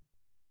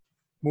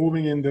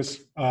moving in this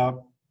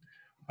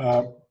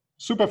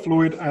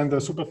superfluid, and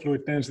the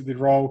superfluid density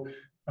rho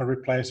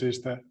replaces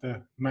the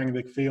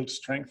magnetic field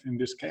strength in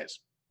this case.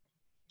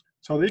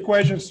 So the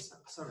equations.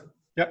 Sorry.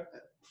 Yeah.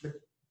 But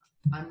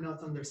I'm not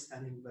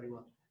understanding very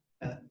well.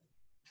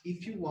 If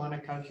you want to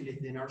calculate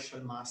the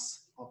inertial mass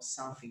of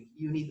something,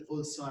 you need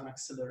also an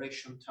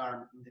acceleration term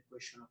in the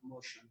equation of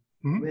motion.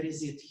 Mm-hmm. Where is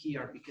it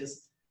here? Because,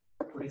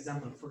 for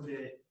example, for the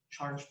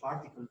charged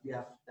particle, we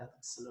have that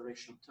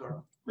acceleration term.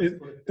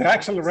 The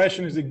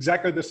acceleration is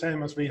exactly the same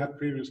as we had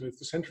previously.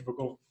 It's the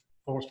centrifugal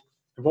force.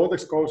 The vortex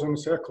goes on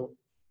a circle.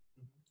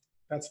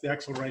 That's the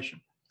acceleration.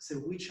 So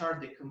which are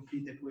the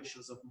complete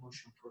equations of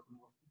motion for the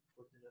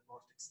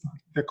vortex line?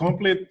 The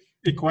complete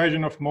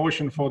equation of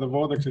motion for the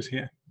vortex is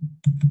here.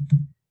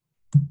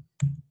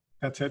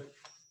 That's it.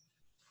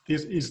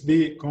 This is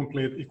the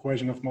complete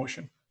equation of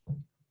motion.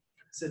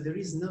 So there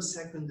is no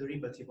second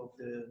derivative of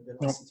the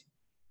velocity.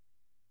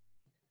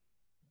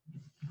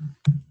 No.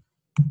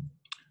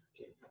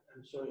 Okay.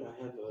 I'm sorry, I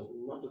have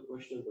not a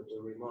question but a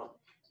remark.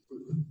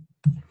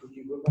 Could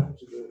you go back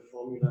to the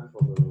formula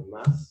for the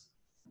mass,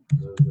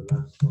 the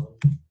last one?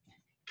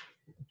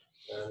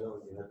 No,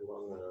 you had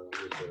one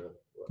with the,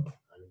 well,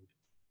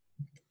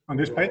 On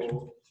this page?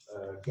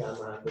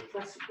 Gamma, the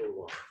classical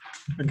one.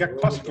 The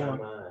classical one.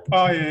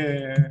 Oh,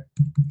 yeah.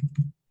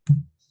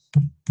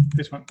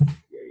 This one.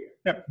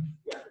 Yeah.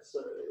 So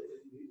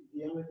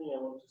the only thing I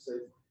want to say,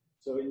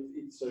 so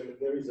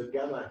there is a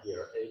gamma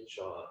here,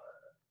 HR.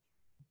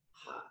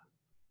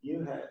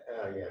 You have,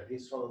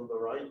 this one on the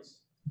right.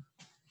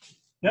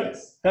 Yep,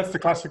 Yes. That's the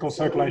classical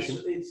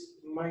circulation. It's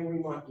my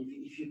remark.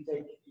 If you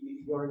take,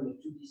 you're in a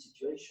 2D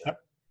situation. Yep.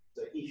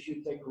 So if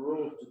you take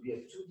rho to be a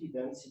 2D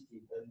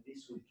density, then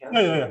this will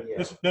cancel.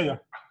 Yeah.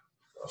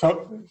 So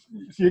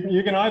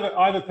you can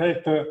either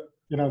take the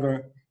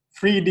the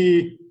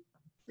 3D.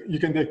 You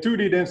can take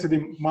 2D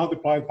density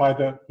multiplied by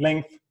the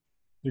length.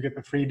 You get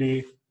the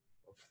 3D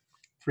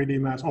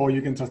mass, or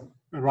you can just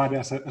write it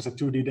as a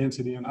 2D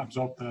density and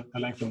absorb the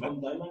length So of that.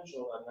 on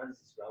dimensional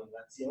analysis ground,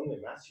 that's the only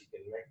mass you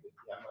can make with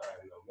gamma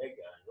and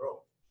omega and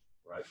rho,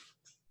 right?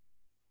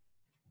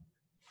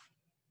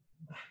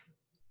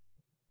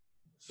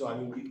 So I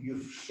mean,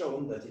 you've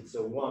shown that it's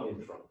a 1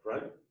 in front,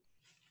 right?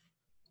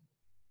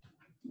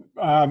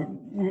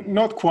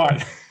 Not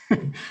quite.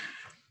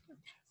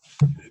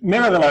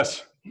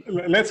 Nevertheless,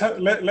 let's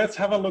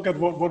have a look at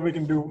what we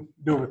can do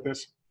with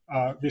this.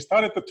 We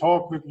started the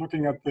talk with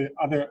looking at the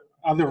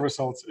other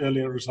results,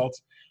 earlier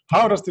results.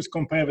 How does this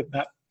compare with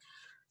that?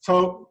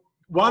 So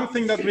one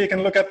thing that we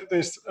can look at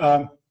is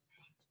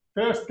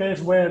first case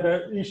where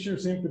the issue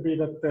seemed to be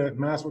that the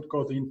mass would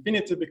go to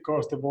infinity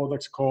because the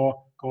vortex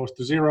core goes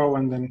to 0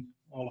 and then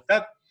all of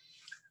that.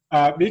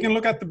 We can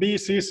look at the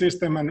BC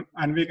system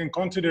and we can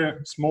consider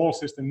a small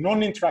system,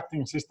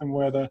 non-interacting system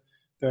where the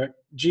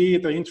G,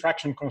 the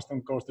interaction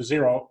constant, goes to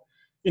 0,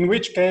 in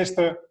which case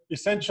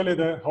essentially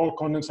the whole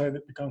condensate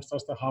becomes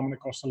just a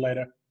harmonic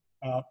oscillator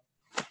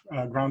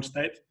ground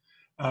state.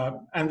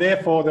 And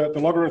therefore the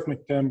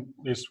logarithmic term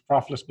is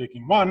roughly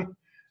speaking 1.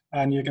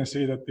 And you can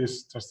see that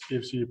this just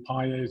gives you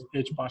pi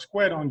h bar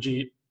squared on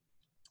G.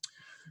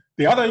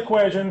 The other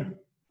equation,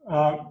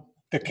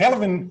 the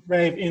Kelvin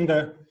wave in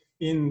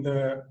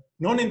the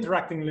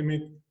non-interacting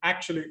limit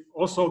actually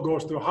also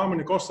goes to a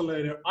harmonic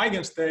oscillator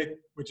eigenstate,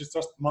 which is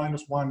just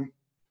minus one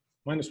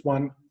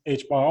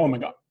h bar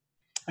omega.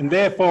 And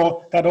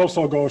therefore, that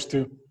also goes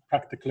to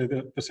practically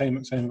the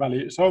same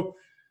value. So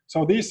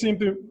these seem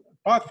to,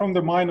 apart from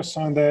the minus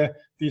sign there,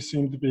 these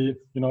seem to be,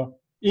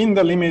 in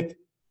the limit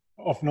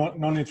of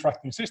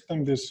non-interacting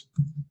system, there's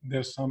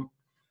some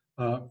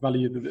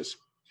value to this.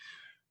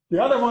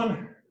 The other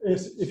one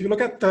is, if you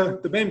look at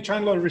the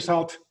Bain-Chandler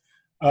result,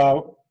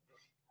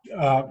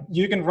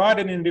 you can write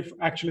it in,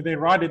 actually they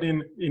write it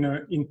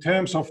in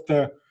terms of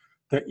the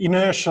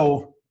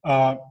inertial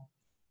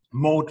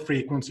mode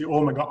frequency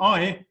omega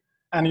I,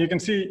 and you can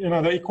see,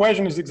 the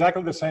equation is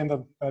exactly the same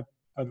that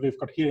we've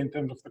got here in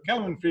terms of the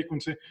Kelvin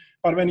frequency.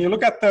 But when you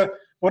look at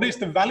what is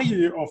the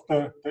value of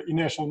the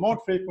inertial mode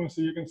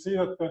frequency, you can see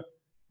that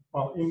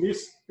in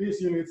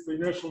these units, the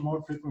inertial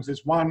mode frequency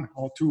is 1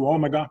 or 2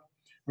 omega,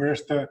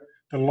 whereas the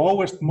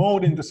lowest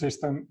mode in the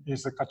system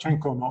is the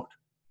Kachenko mode,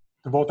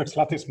 the vortex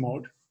lattice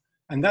mode,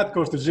 and that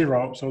goes to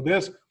 0. So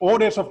there's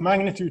orders of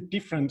magnitude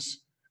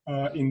difference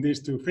in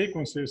these two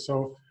frequencies.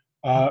 So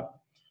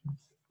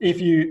if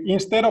you,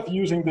 instead of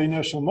using the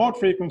inertial mode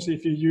frequency,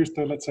 if you use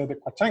let's say the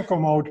Kachenko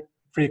mode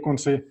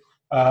frequency,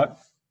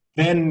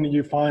 then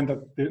you find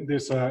that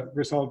this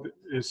result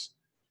is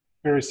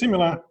very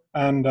similar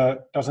and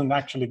doesn't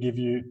actually give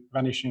you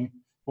vanishing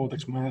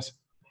vortex mass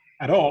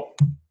at all.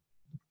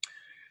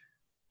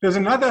 There's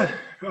another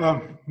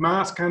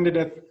mass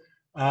candidate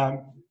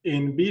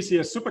in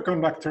BCS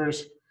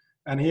superconductors,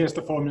 and here's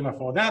the formula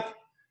for that.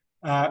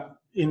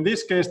 In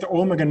this case, the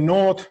omega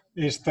naught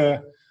is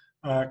the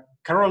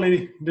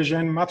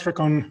Caroly-Dejean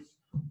Matricon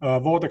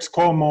vortex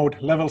core mode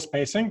level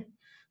spacing.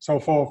 So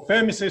for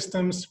Fermi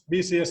systems,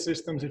 BCS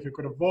systems, if you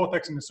got a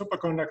vortex in a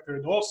superconductor,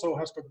 it also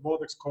has got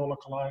vortex core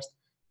localized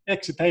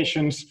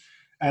excitations,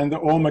 and the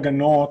omega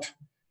naught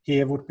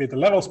here would be the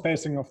level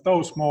spacing of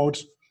those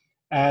modes.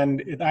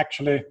 And it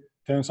actually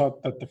turns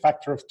out that the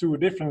factor of 2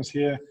 difference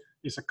here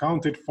is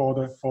accounted for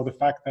the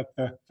fact that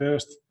the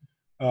first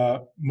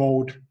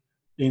mode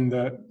in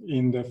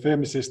the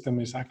Fermi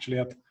system is actually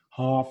at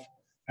half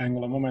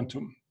angular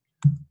momentum.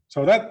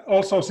 So that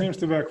also seems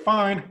to work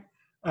fine.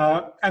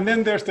 And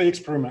then there's the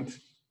experiment.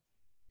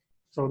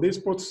 So this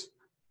puts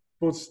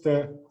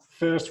the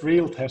first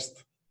real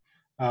test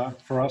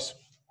for us,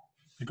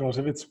 because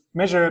if it's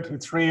measured,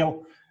 it's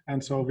real,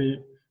 and so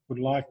we would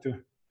like to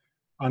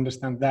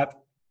understand that.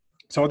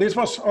 So this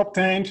was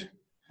obtained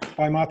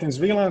by Martin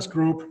Wieland's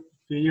group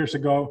a few years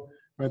ago,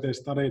 where they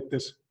studied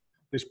this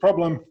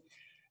problem,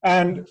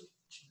 and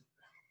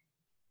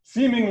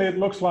seemingly it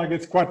looks like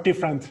it's quite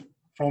different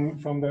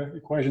from the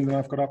equation that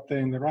I've got up there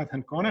in the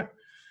right-hand corner.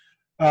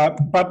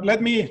 But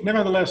let me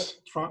nevertheless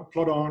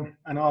plot on,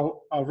 and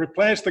I'll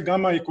replace the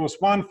gamma equals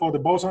 1 for the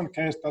boson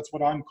case. That's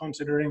what I'm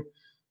considering.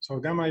 So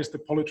gamma is the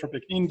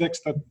polytropic index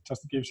that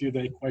just gives you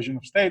the equation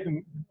of state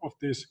of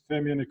these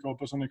fermionic or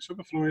bosonic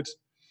superfluids.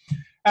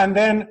 And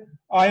then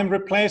I am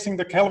replacing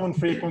the Kelvin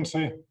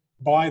frequency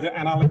by the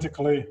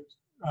analytically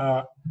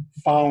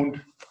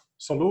found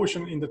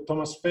solution in the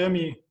Thomas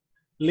Fermi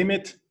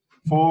limit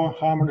for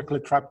harmonically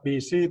trapped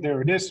BC.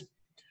 There it is.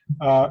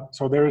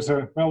 So there is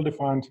a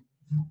well-defined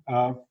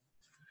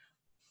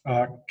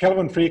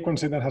Kelvin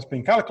frequency that has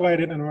been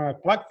calculated, and when I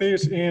plug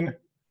these in,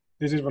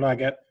 this is what I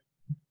get.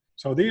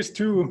 So these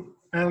two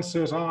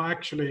answers are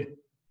actually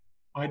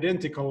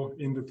identical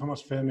in the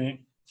Thomas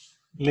Fermi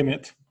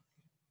limit.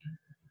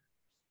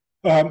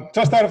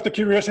 Just out of the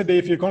curiosity,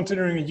 if you're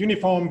considering a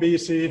uniform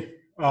BC,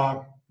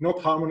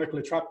 not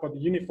harmonically trapped, but the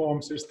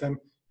uniform system,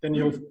 then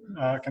you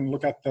can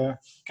look at the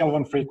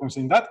Kelvin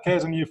frequency in that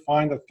case, and you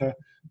find that the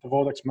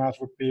vortex mass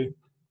would be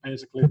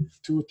basically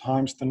 2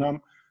 times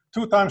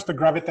the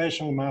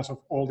gravitational mass of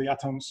all the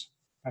atoms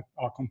that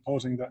are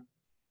composing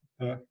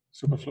the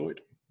superfluid.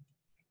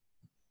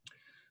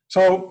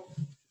 So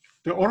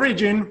the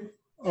origin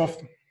of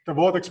the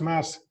vortex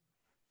mass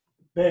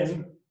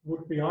then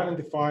would be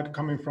identified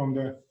coming from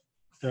the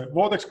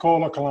vortex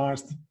core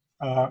localized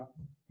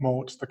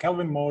modes, the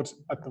Kelvin modes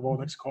at the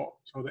vortex core.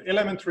 So the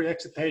elementary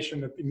excitation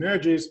that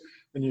emerges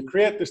when you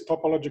create this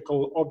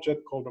topological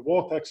object called a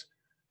vortex.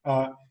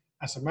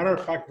 As a matter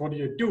of fact, what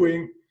you're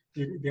doing,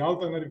 the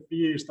alternative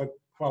view is that,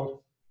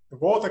 well, the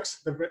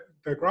vortex,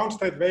 the ground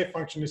state wave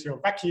function is your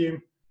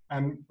vacuum,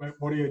 and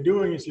what you're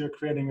doing is you're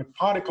creating a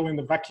particle in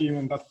the vacuum,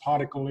 and that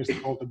particle is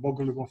called the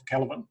Bogoliubov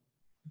Kelvin.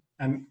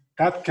 And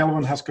that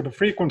Kelvin has got a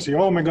frequency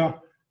omega,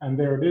 and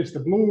there it is. The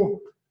blue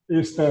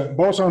is the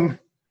boson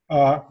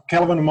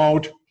Kelvin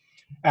mode,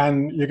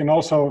 and you can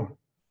also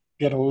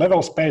get a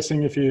level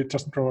spacing if you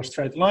just draw a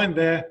straight line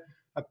there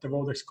at the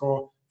vortex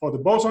core. For the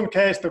boson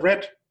case, the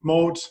red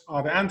modes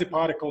are the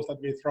antiparticles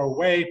that we throw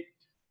away.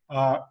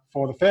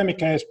 For the Fermi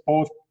case,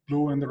 both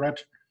blue and the red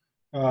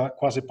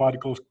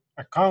quasi-particles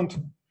account,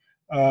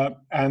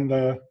 and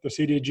the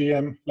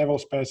CDGM level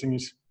spacing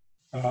is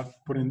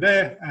put in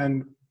there,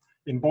 and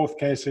in both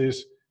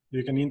cases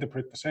you can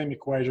interpret the same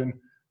equation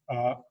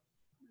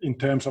in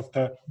terms of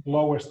the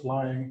lowest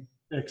lying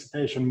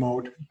excitation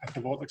mode at the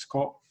vortex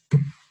core.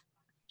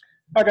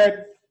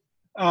 Okay,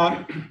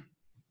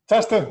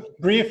 just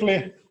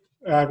briefly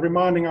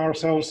reminding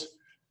ourselves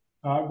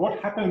what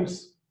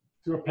happens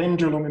to a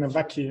pendulum in a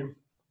vacuum.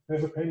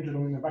 There's a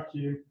pendulum in a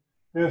vacuum.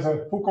 There's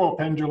a Foucault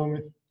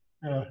pendulum,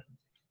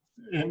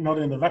 not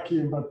in the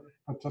vacuum,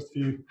 but just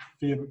you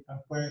feel it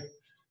that way.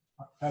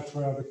 That's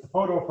where I took the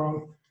photo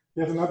from.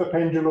 There's another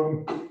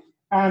pendulum,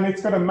 and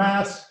it's got a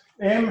mass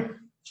m.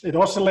 It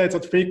oscillates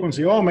at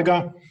frequency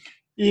omega.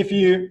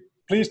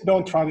 Please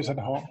don't try this at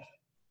home.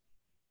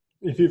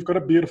 If you've got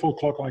a beautiful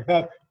clock like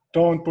that,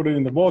 don't put it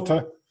in the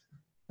water.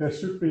 There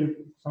should be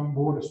some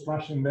water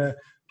splash in there.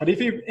 But if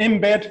you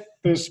embed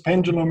this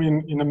pendulum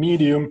in a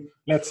medium,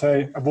 let's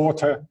say a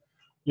water,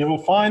 you will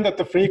find that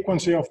the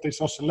frequency of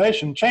this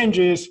oscillation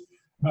changes.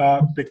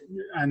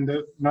 And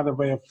another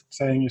way of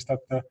saying is that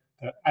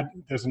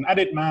there's an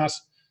added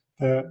mass.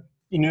 The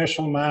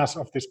inertial mass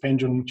of this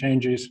pendulum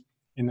changes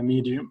in the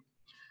medium.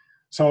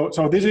 So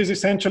this is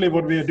essentially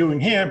what we are doing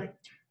here.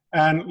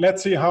 And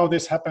let's see how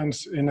this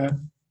happens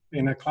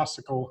in a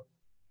classical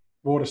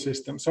water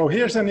system. So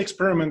here's an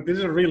experiment. This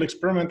is a real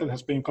experiment that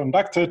has been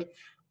conducted.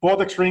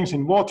 Vortex rings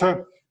in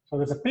water. So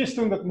there's a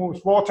piston that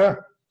moves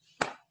water.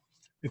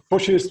 It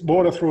pushes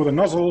water through the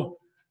nozzle.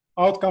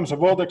 Out comes a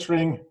vortex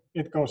ring.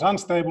 It goes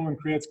unstable and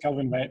creates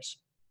Kelvin waves.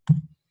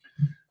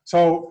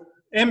 So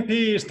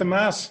MP is the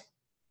mass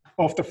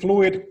of the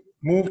fluid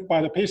moved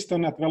by the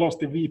piston at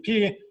velocity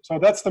Vp. So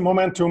that's the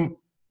momentum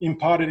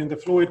imparted in the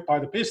fluid by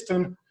the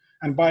piston.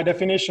 And by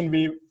definition,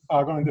 we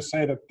are going to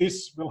say that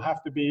this will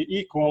have to be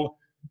equal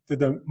to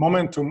the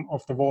momentum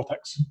of the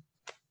vortex.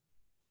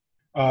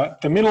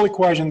 The middle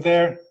equation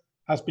there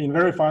has been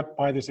verified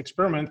by this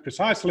experiment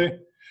precisely.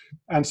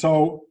 And so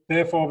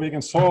therefore we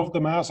can solve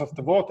the mass of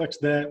the vortex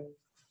there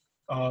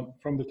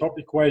from the top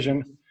equation,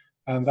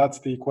 and that's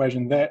the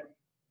equation there.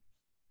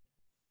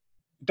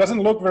 It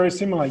doesn't look very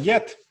similar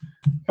yet,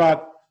 but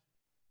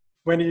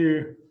when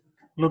you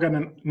look at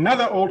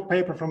another old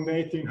paper from the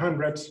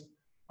 1800s,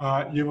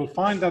 you will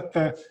find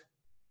that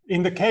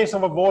in the case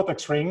of a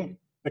vortex ring,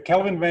 the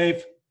Kelvin wave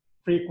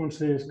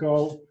frequencies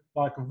go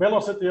like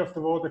velocity of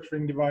the vortex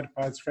ring divided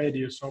by its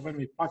radius. So when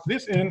we plug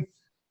this in,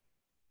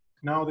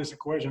 now this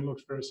equation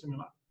looks very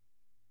similar.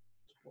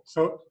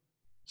 So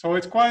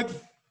it's quite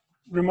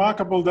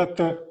remarkable that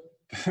the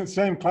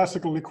same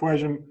classical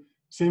equation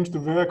seems to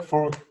work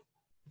for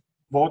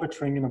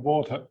vortex ring in a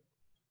water.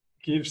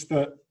 Gives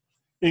the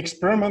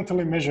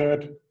experimentally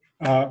measured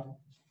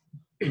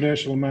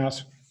inertial mass,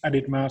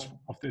 added mass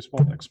of this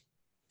vortex.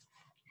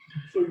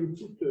 So you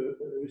put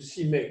a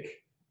CMEC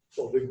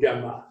for the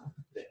gamma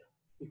there,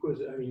 because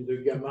I mean the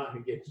gamma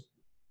gets.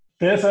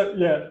 There's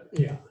a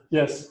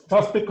yes,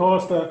 just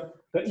because the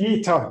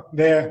eta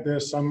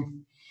there's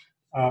some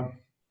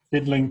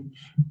fiddling,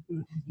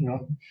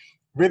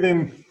 within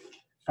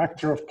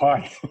factor of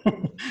pi.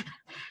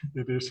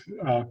 It is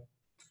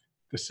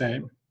the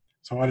same.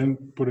 So I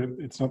didn't put it.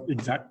 It's not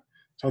exact.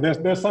 So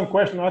there's some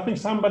question. I think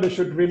somebody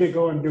should really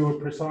go and do a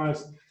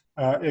precise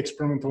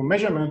experimental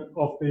measurement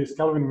of these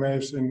Kelvin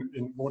waves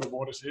in water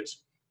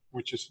vortices,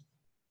 which is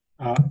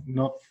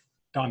not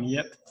done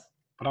yet,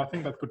 but I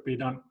think that could be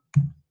done.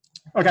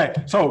 Okay,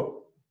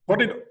 so what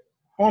did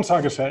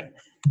Onsager say?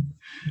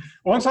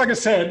 Onsager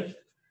said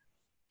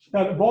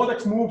that the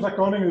vortex moves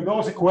according to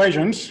those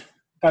equations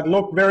that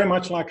look very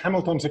much like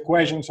Hamilton's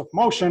equations of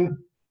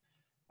motion,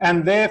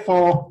 and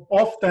therefore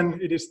often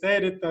it is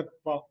stated that,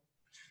 well,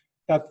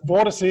 that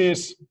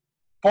vortices,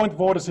 point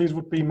vortices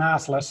would be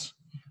massless.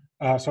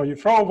 So you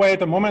throw away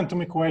the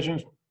momentum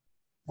equations,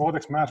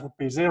 vortex mass would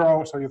be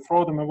 0, so you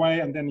throw them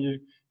away and then you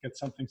get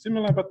something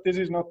similar, but this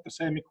is not the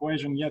same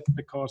equation yet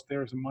because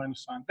there is a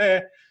minus sign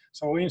there.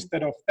 So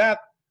instead of that,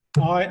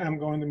 I am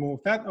going to move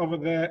that over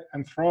there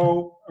and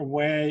throw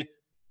away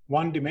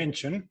one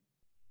dimension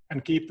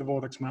and keep the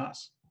vortex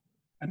mass.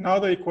 And now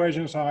the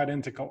equations are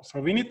identical. So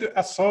we need to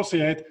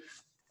associate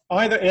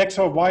either x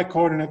or y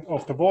coordinate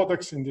of the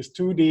vortex in this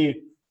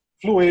 2D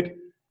fluid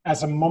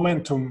as a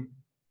momentum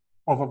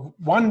of a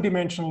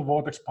one-dimensional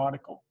vortex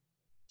particle.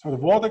 So the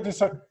vortex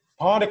is a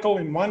particle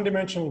in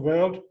one-dimensional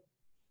world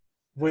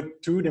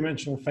with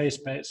two-dimensional phase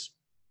space.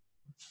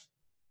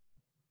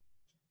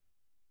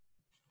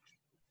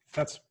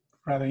 That's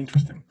rather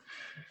interesting.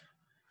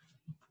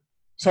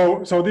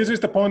 So this is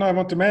the point I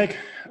want to make,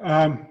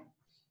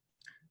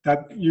 that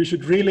you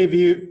should really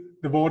view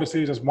the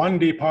vortices as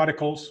 1D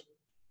particles,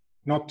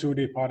 not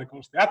 2D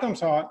particles. The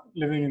atoms are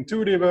living in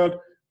 2D world,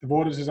 the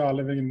vortices are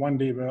living in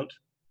 1D world.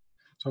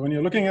 So when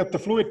you're looking at the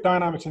fluid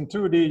dynamics in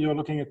 2D, you're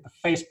looking at the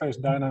phase space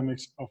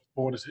dynamics of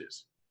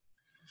vortices.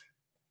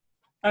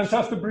 And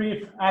just a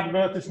brief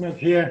advertisement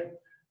here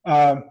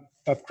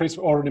that Chris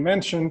already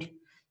mentioned.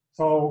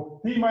 So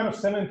T minus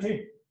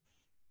 70,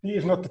 T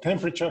is not the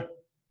temperature,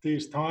 T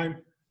is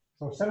time.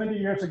 So 70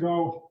 years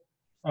ago,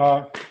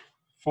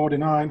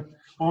 49,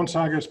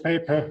 Onsager's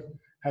paper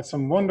had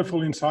some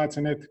wonderful insights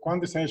in it,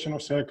 quantization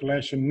of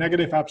circulation,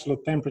 negative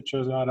absolute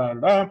temperatures,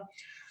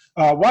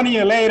 1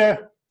 year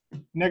later,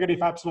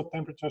 negative absolute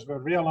temperatures were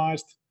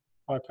realized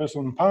by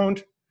Purcell and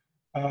Pound.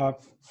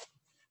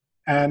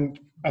 And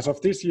as of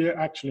this year,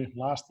 actually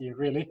last year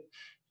really,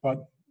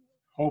 but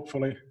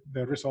hopefully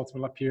the results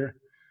will appear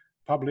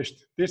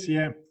published this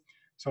year.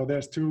 So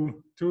there's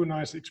two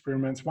nice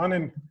experiments, one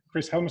in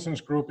Chris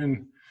Helmerson's group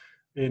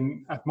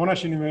at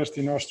Monash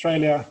University in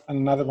Australia, and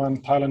another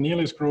one, Tyler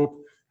Neely's group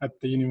at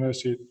the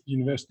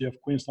University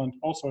of Queensland,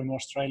 also in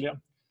Australia.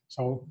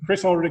 So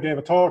Chris already gave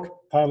a talk,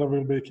 Tyler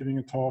will be giving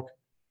a talk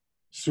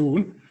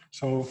soon,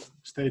 so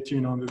stay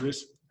tuned on to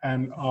this,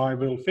 and I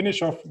will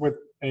finish off with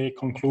a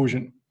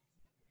conclusion.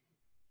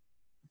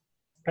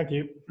 Thank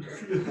you.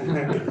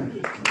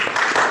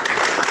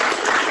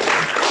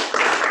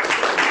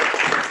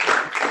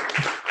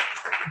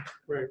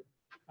 Great.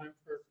 Time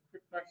for a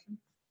quick question.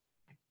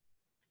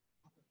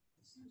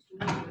 It seems to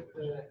me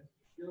that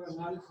your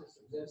analysis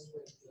suggests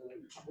that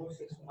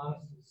vortex mass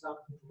is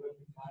something where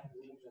we find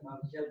waves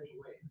around Kelvin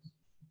waves.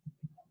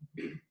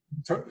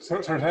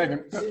 Sorry, again.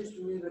 It seems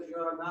to me that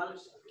your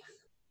analysis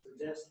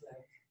suggests that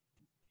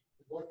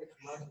the vortex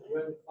mass is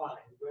where we find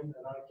when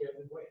there are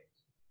Kelvin waves.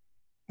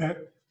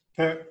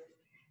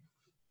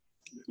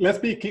 Let's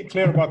be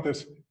clear about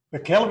this. The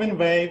Kelvin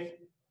wave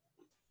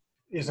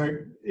is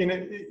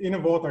in a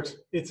vortex.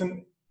 It's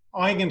an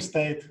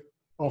eigenstate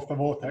of the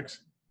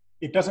vortex.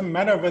 It doesn't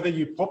matter whether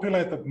you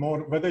populate that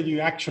mode, whether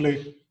you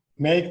actually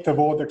make the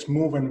vortex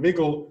move and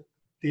wiggle,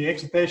 the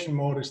excitation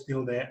mode is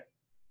still there.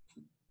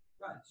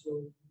 Right.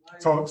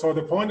 So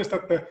the point is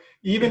that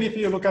even if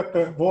you look at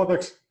the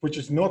vortex, which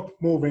is not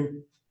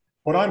moving,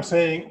 what I'm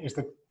saying is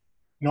that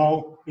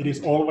no, it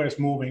is always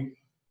moving.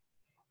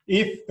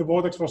 If the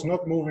vortex was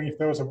not moving, if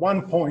there was a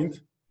one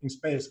point in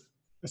space,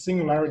 a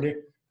singularity,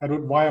 that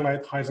would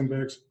violate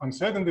Heisenberg's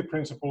uncertainty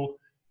principle,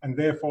 and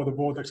therefore the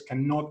vortex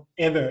cannot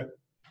ever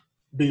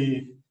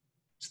be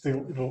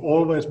still. It will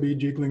always be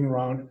jiggling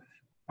around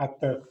at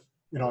the,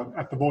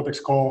 at the vortex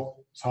core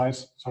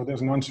size. So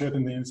there's an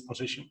uncertainty in its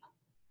position.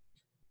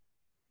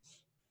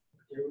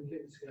 Yeah, we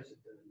can discuss it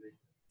then later.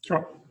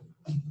 Sure.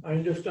 I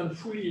understand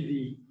fully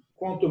the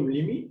quantum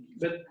limit,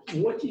 but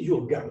what is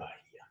your gamma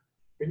here?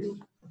 Can you?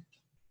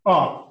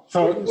 What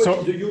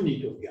is the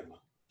unit of gamma?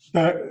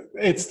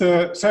 It's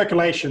the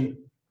circulation.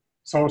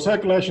 So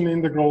circulation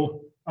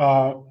integral,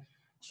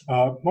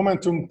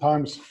 momentum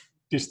times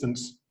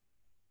distance,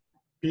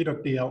 p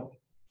dot dl.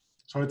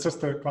 So it's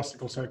just the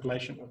classical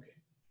circulation,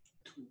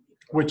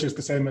 which is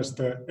the same as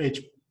the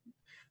h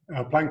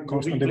Planck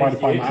constant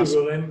divided by mass.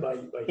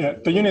 Yeah,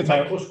 the units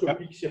are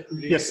microscopic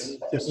circulation. Yes,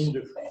 yes, in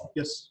the fluid.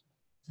 yes.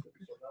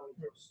 So now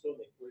in your stone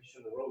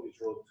equation, rho is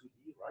rho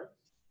 2d, right?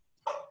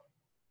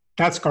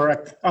 That's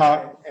correct.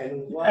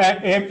 And what?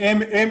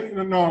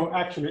 No,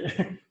 actually,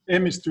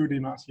 m is 2d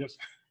mass. Yes.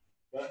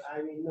 But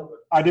I mean, no, but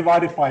I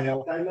divided by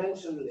L.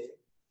 dimensionally,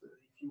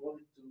 if you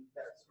wanted to,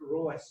 that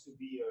rho has to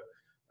be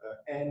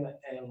n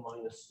L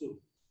minus 2,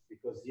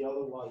 because the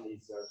other one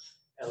is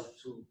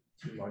L2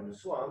 t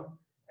minus 1,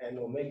 and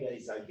omega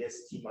is, I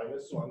guess, t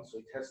minus 1, so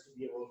it has to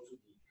be rho 2d.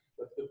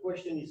 But the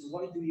question is,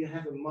 why do you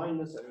have a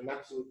minus and an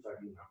absolute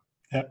value now?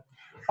 Yeah,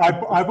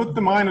 I put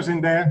the minus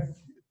in there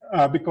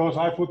because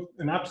I put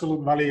an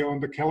absolute value on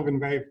the Kelvin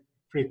wave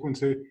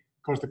frequency,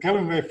 because the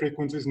Kelvin wave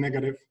frequency is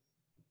negative.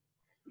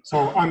 So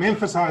I'm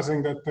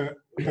emphasizing that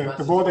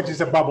the vortex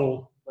is a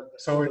bubble,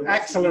 so it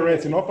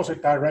accelerates in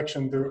opposite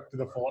direction to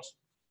the force.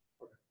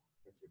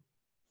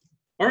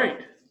 All right,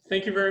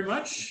 thank you very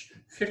much.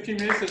 15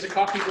 minutes, there's a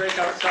coffee break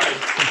outside.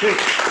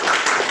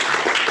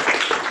 Thank you.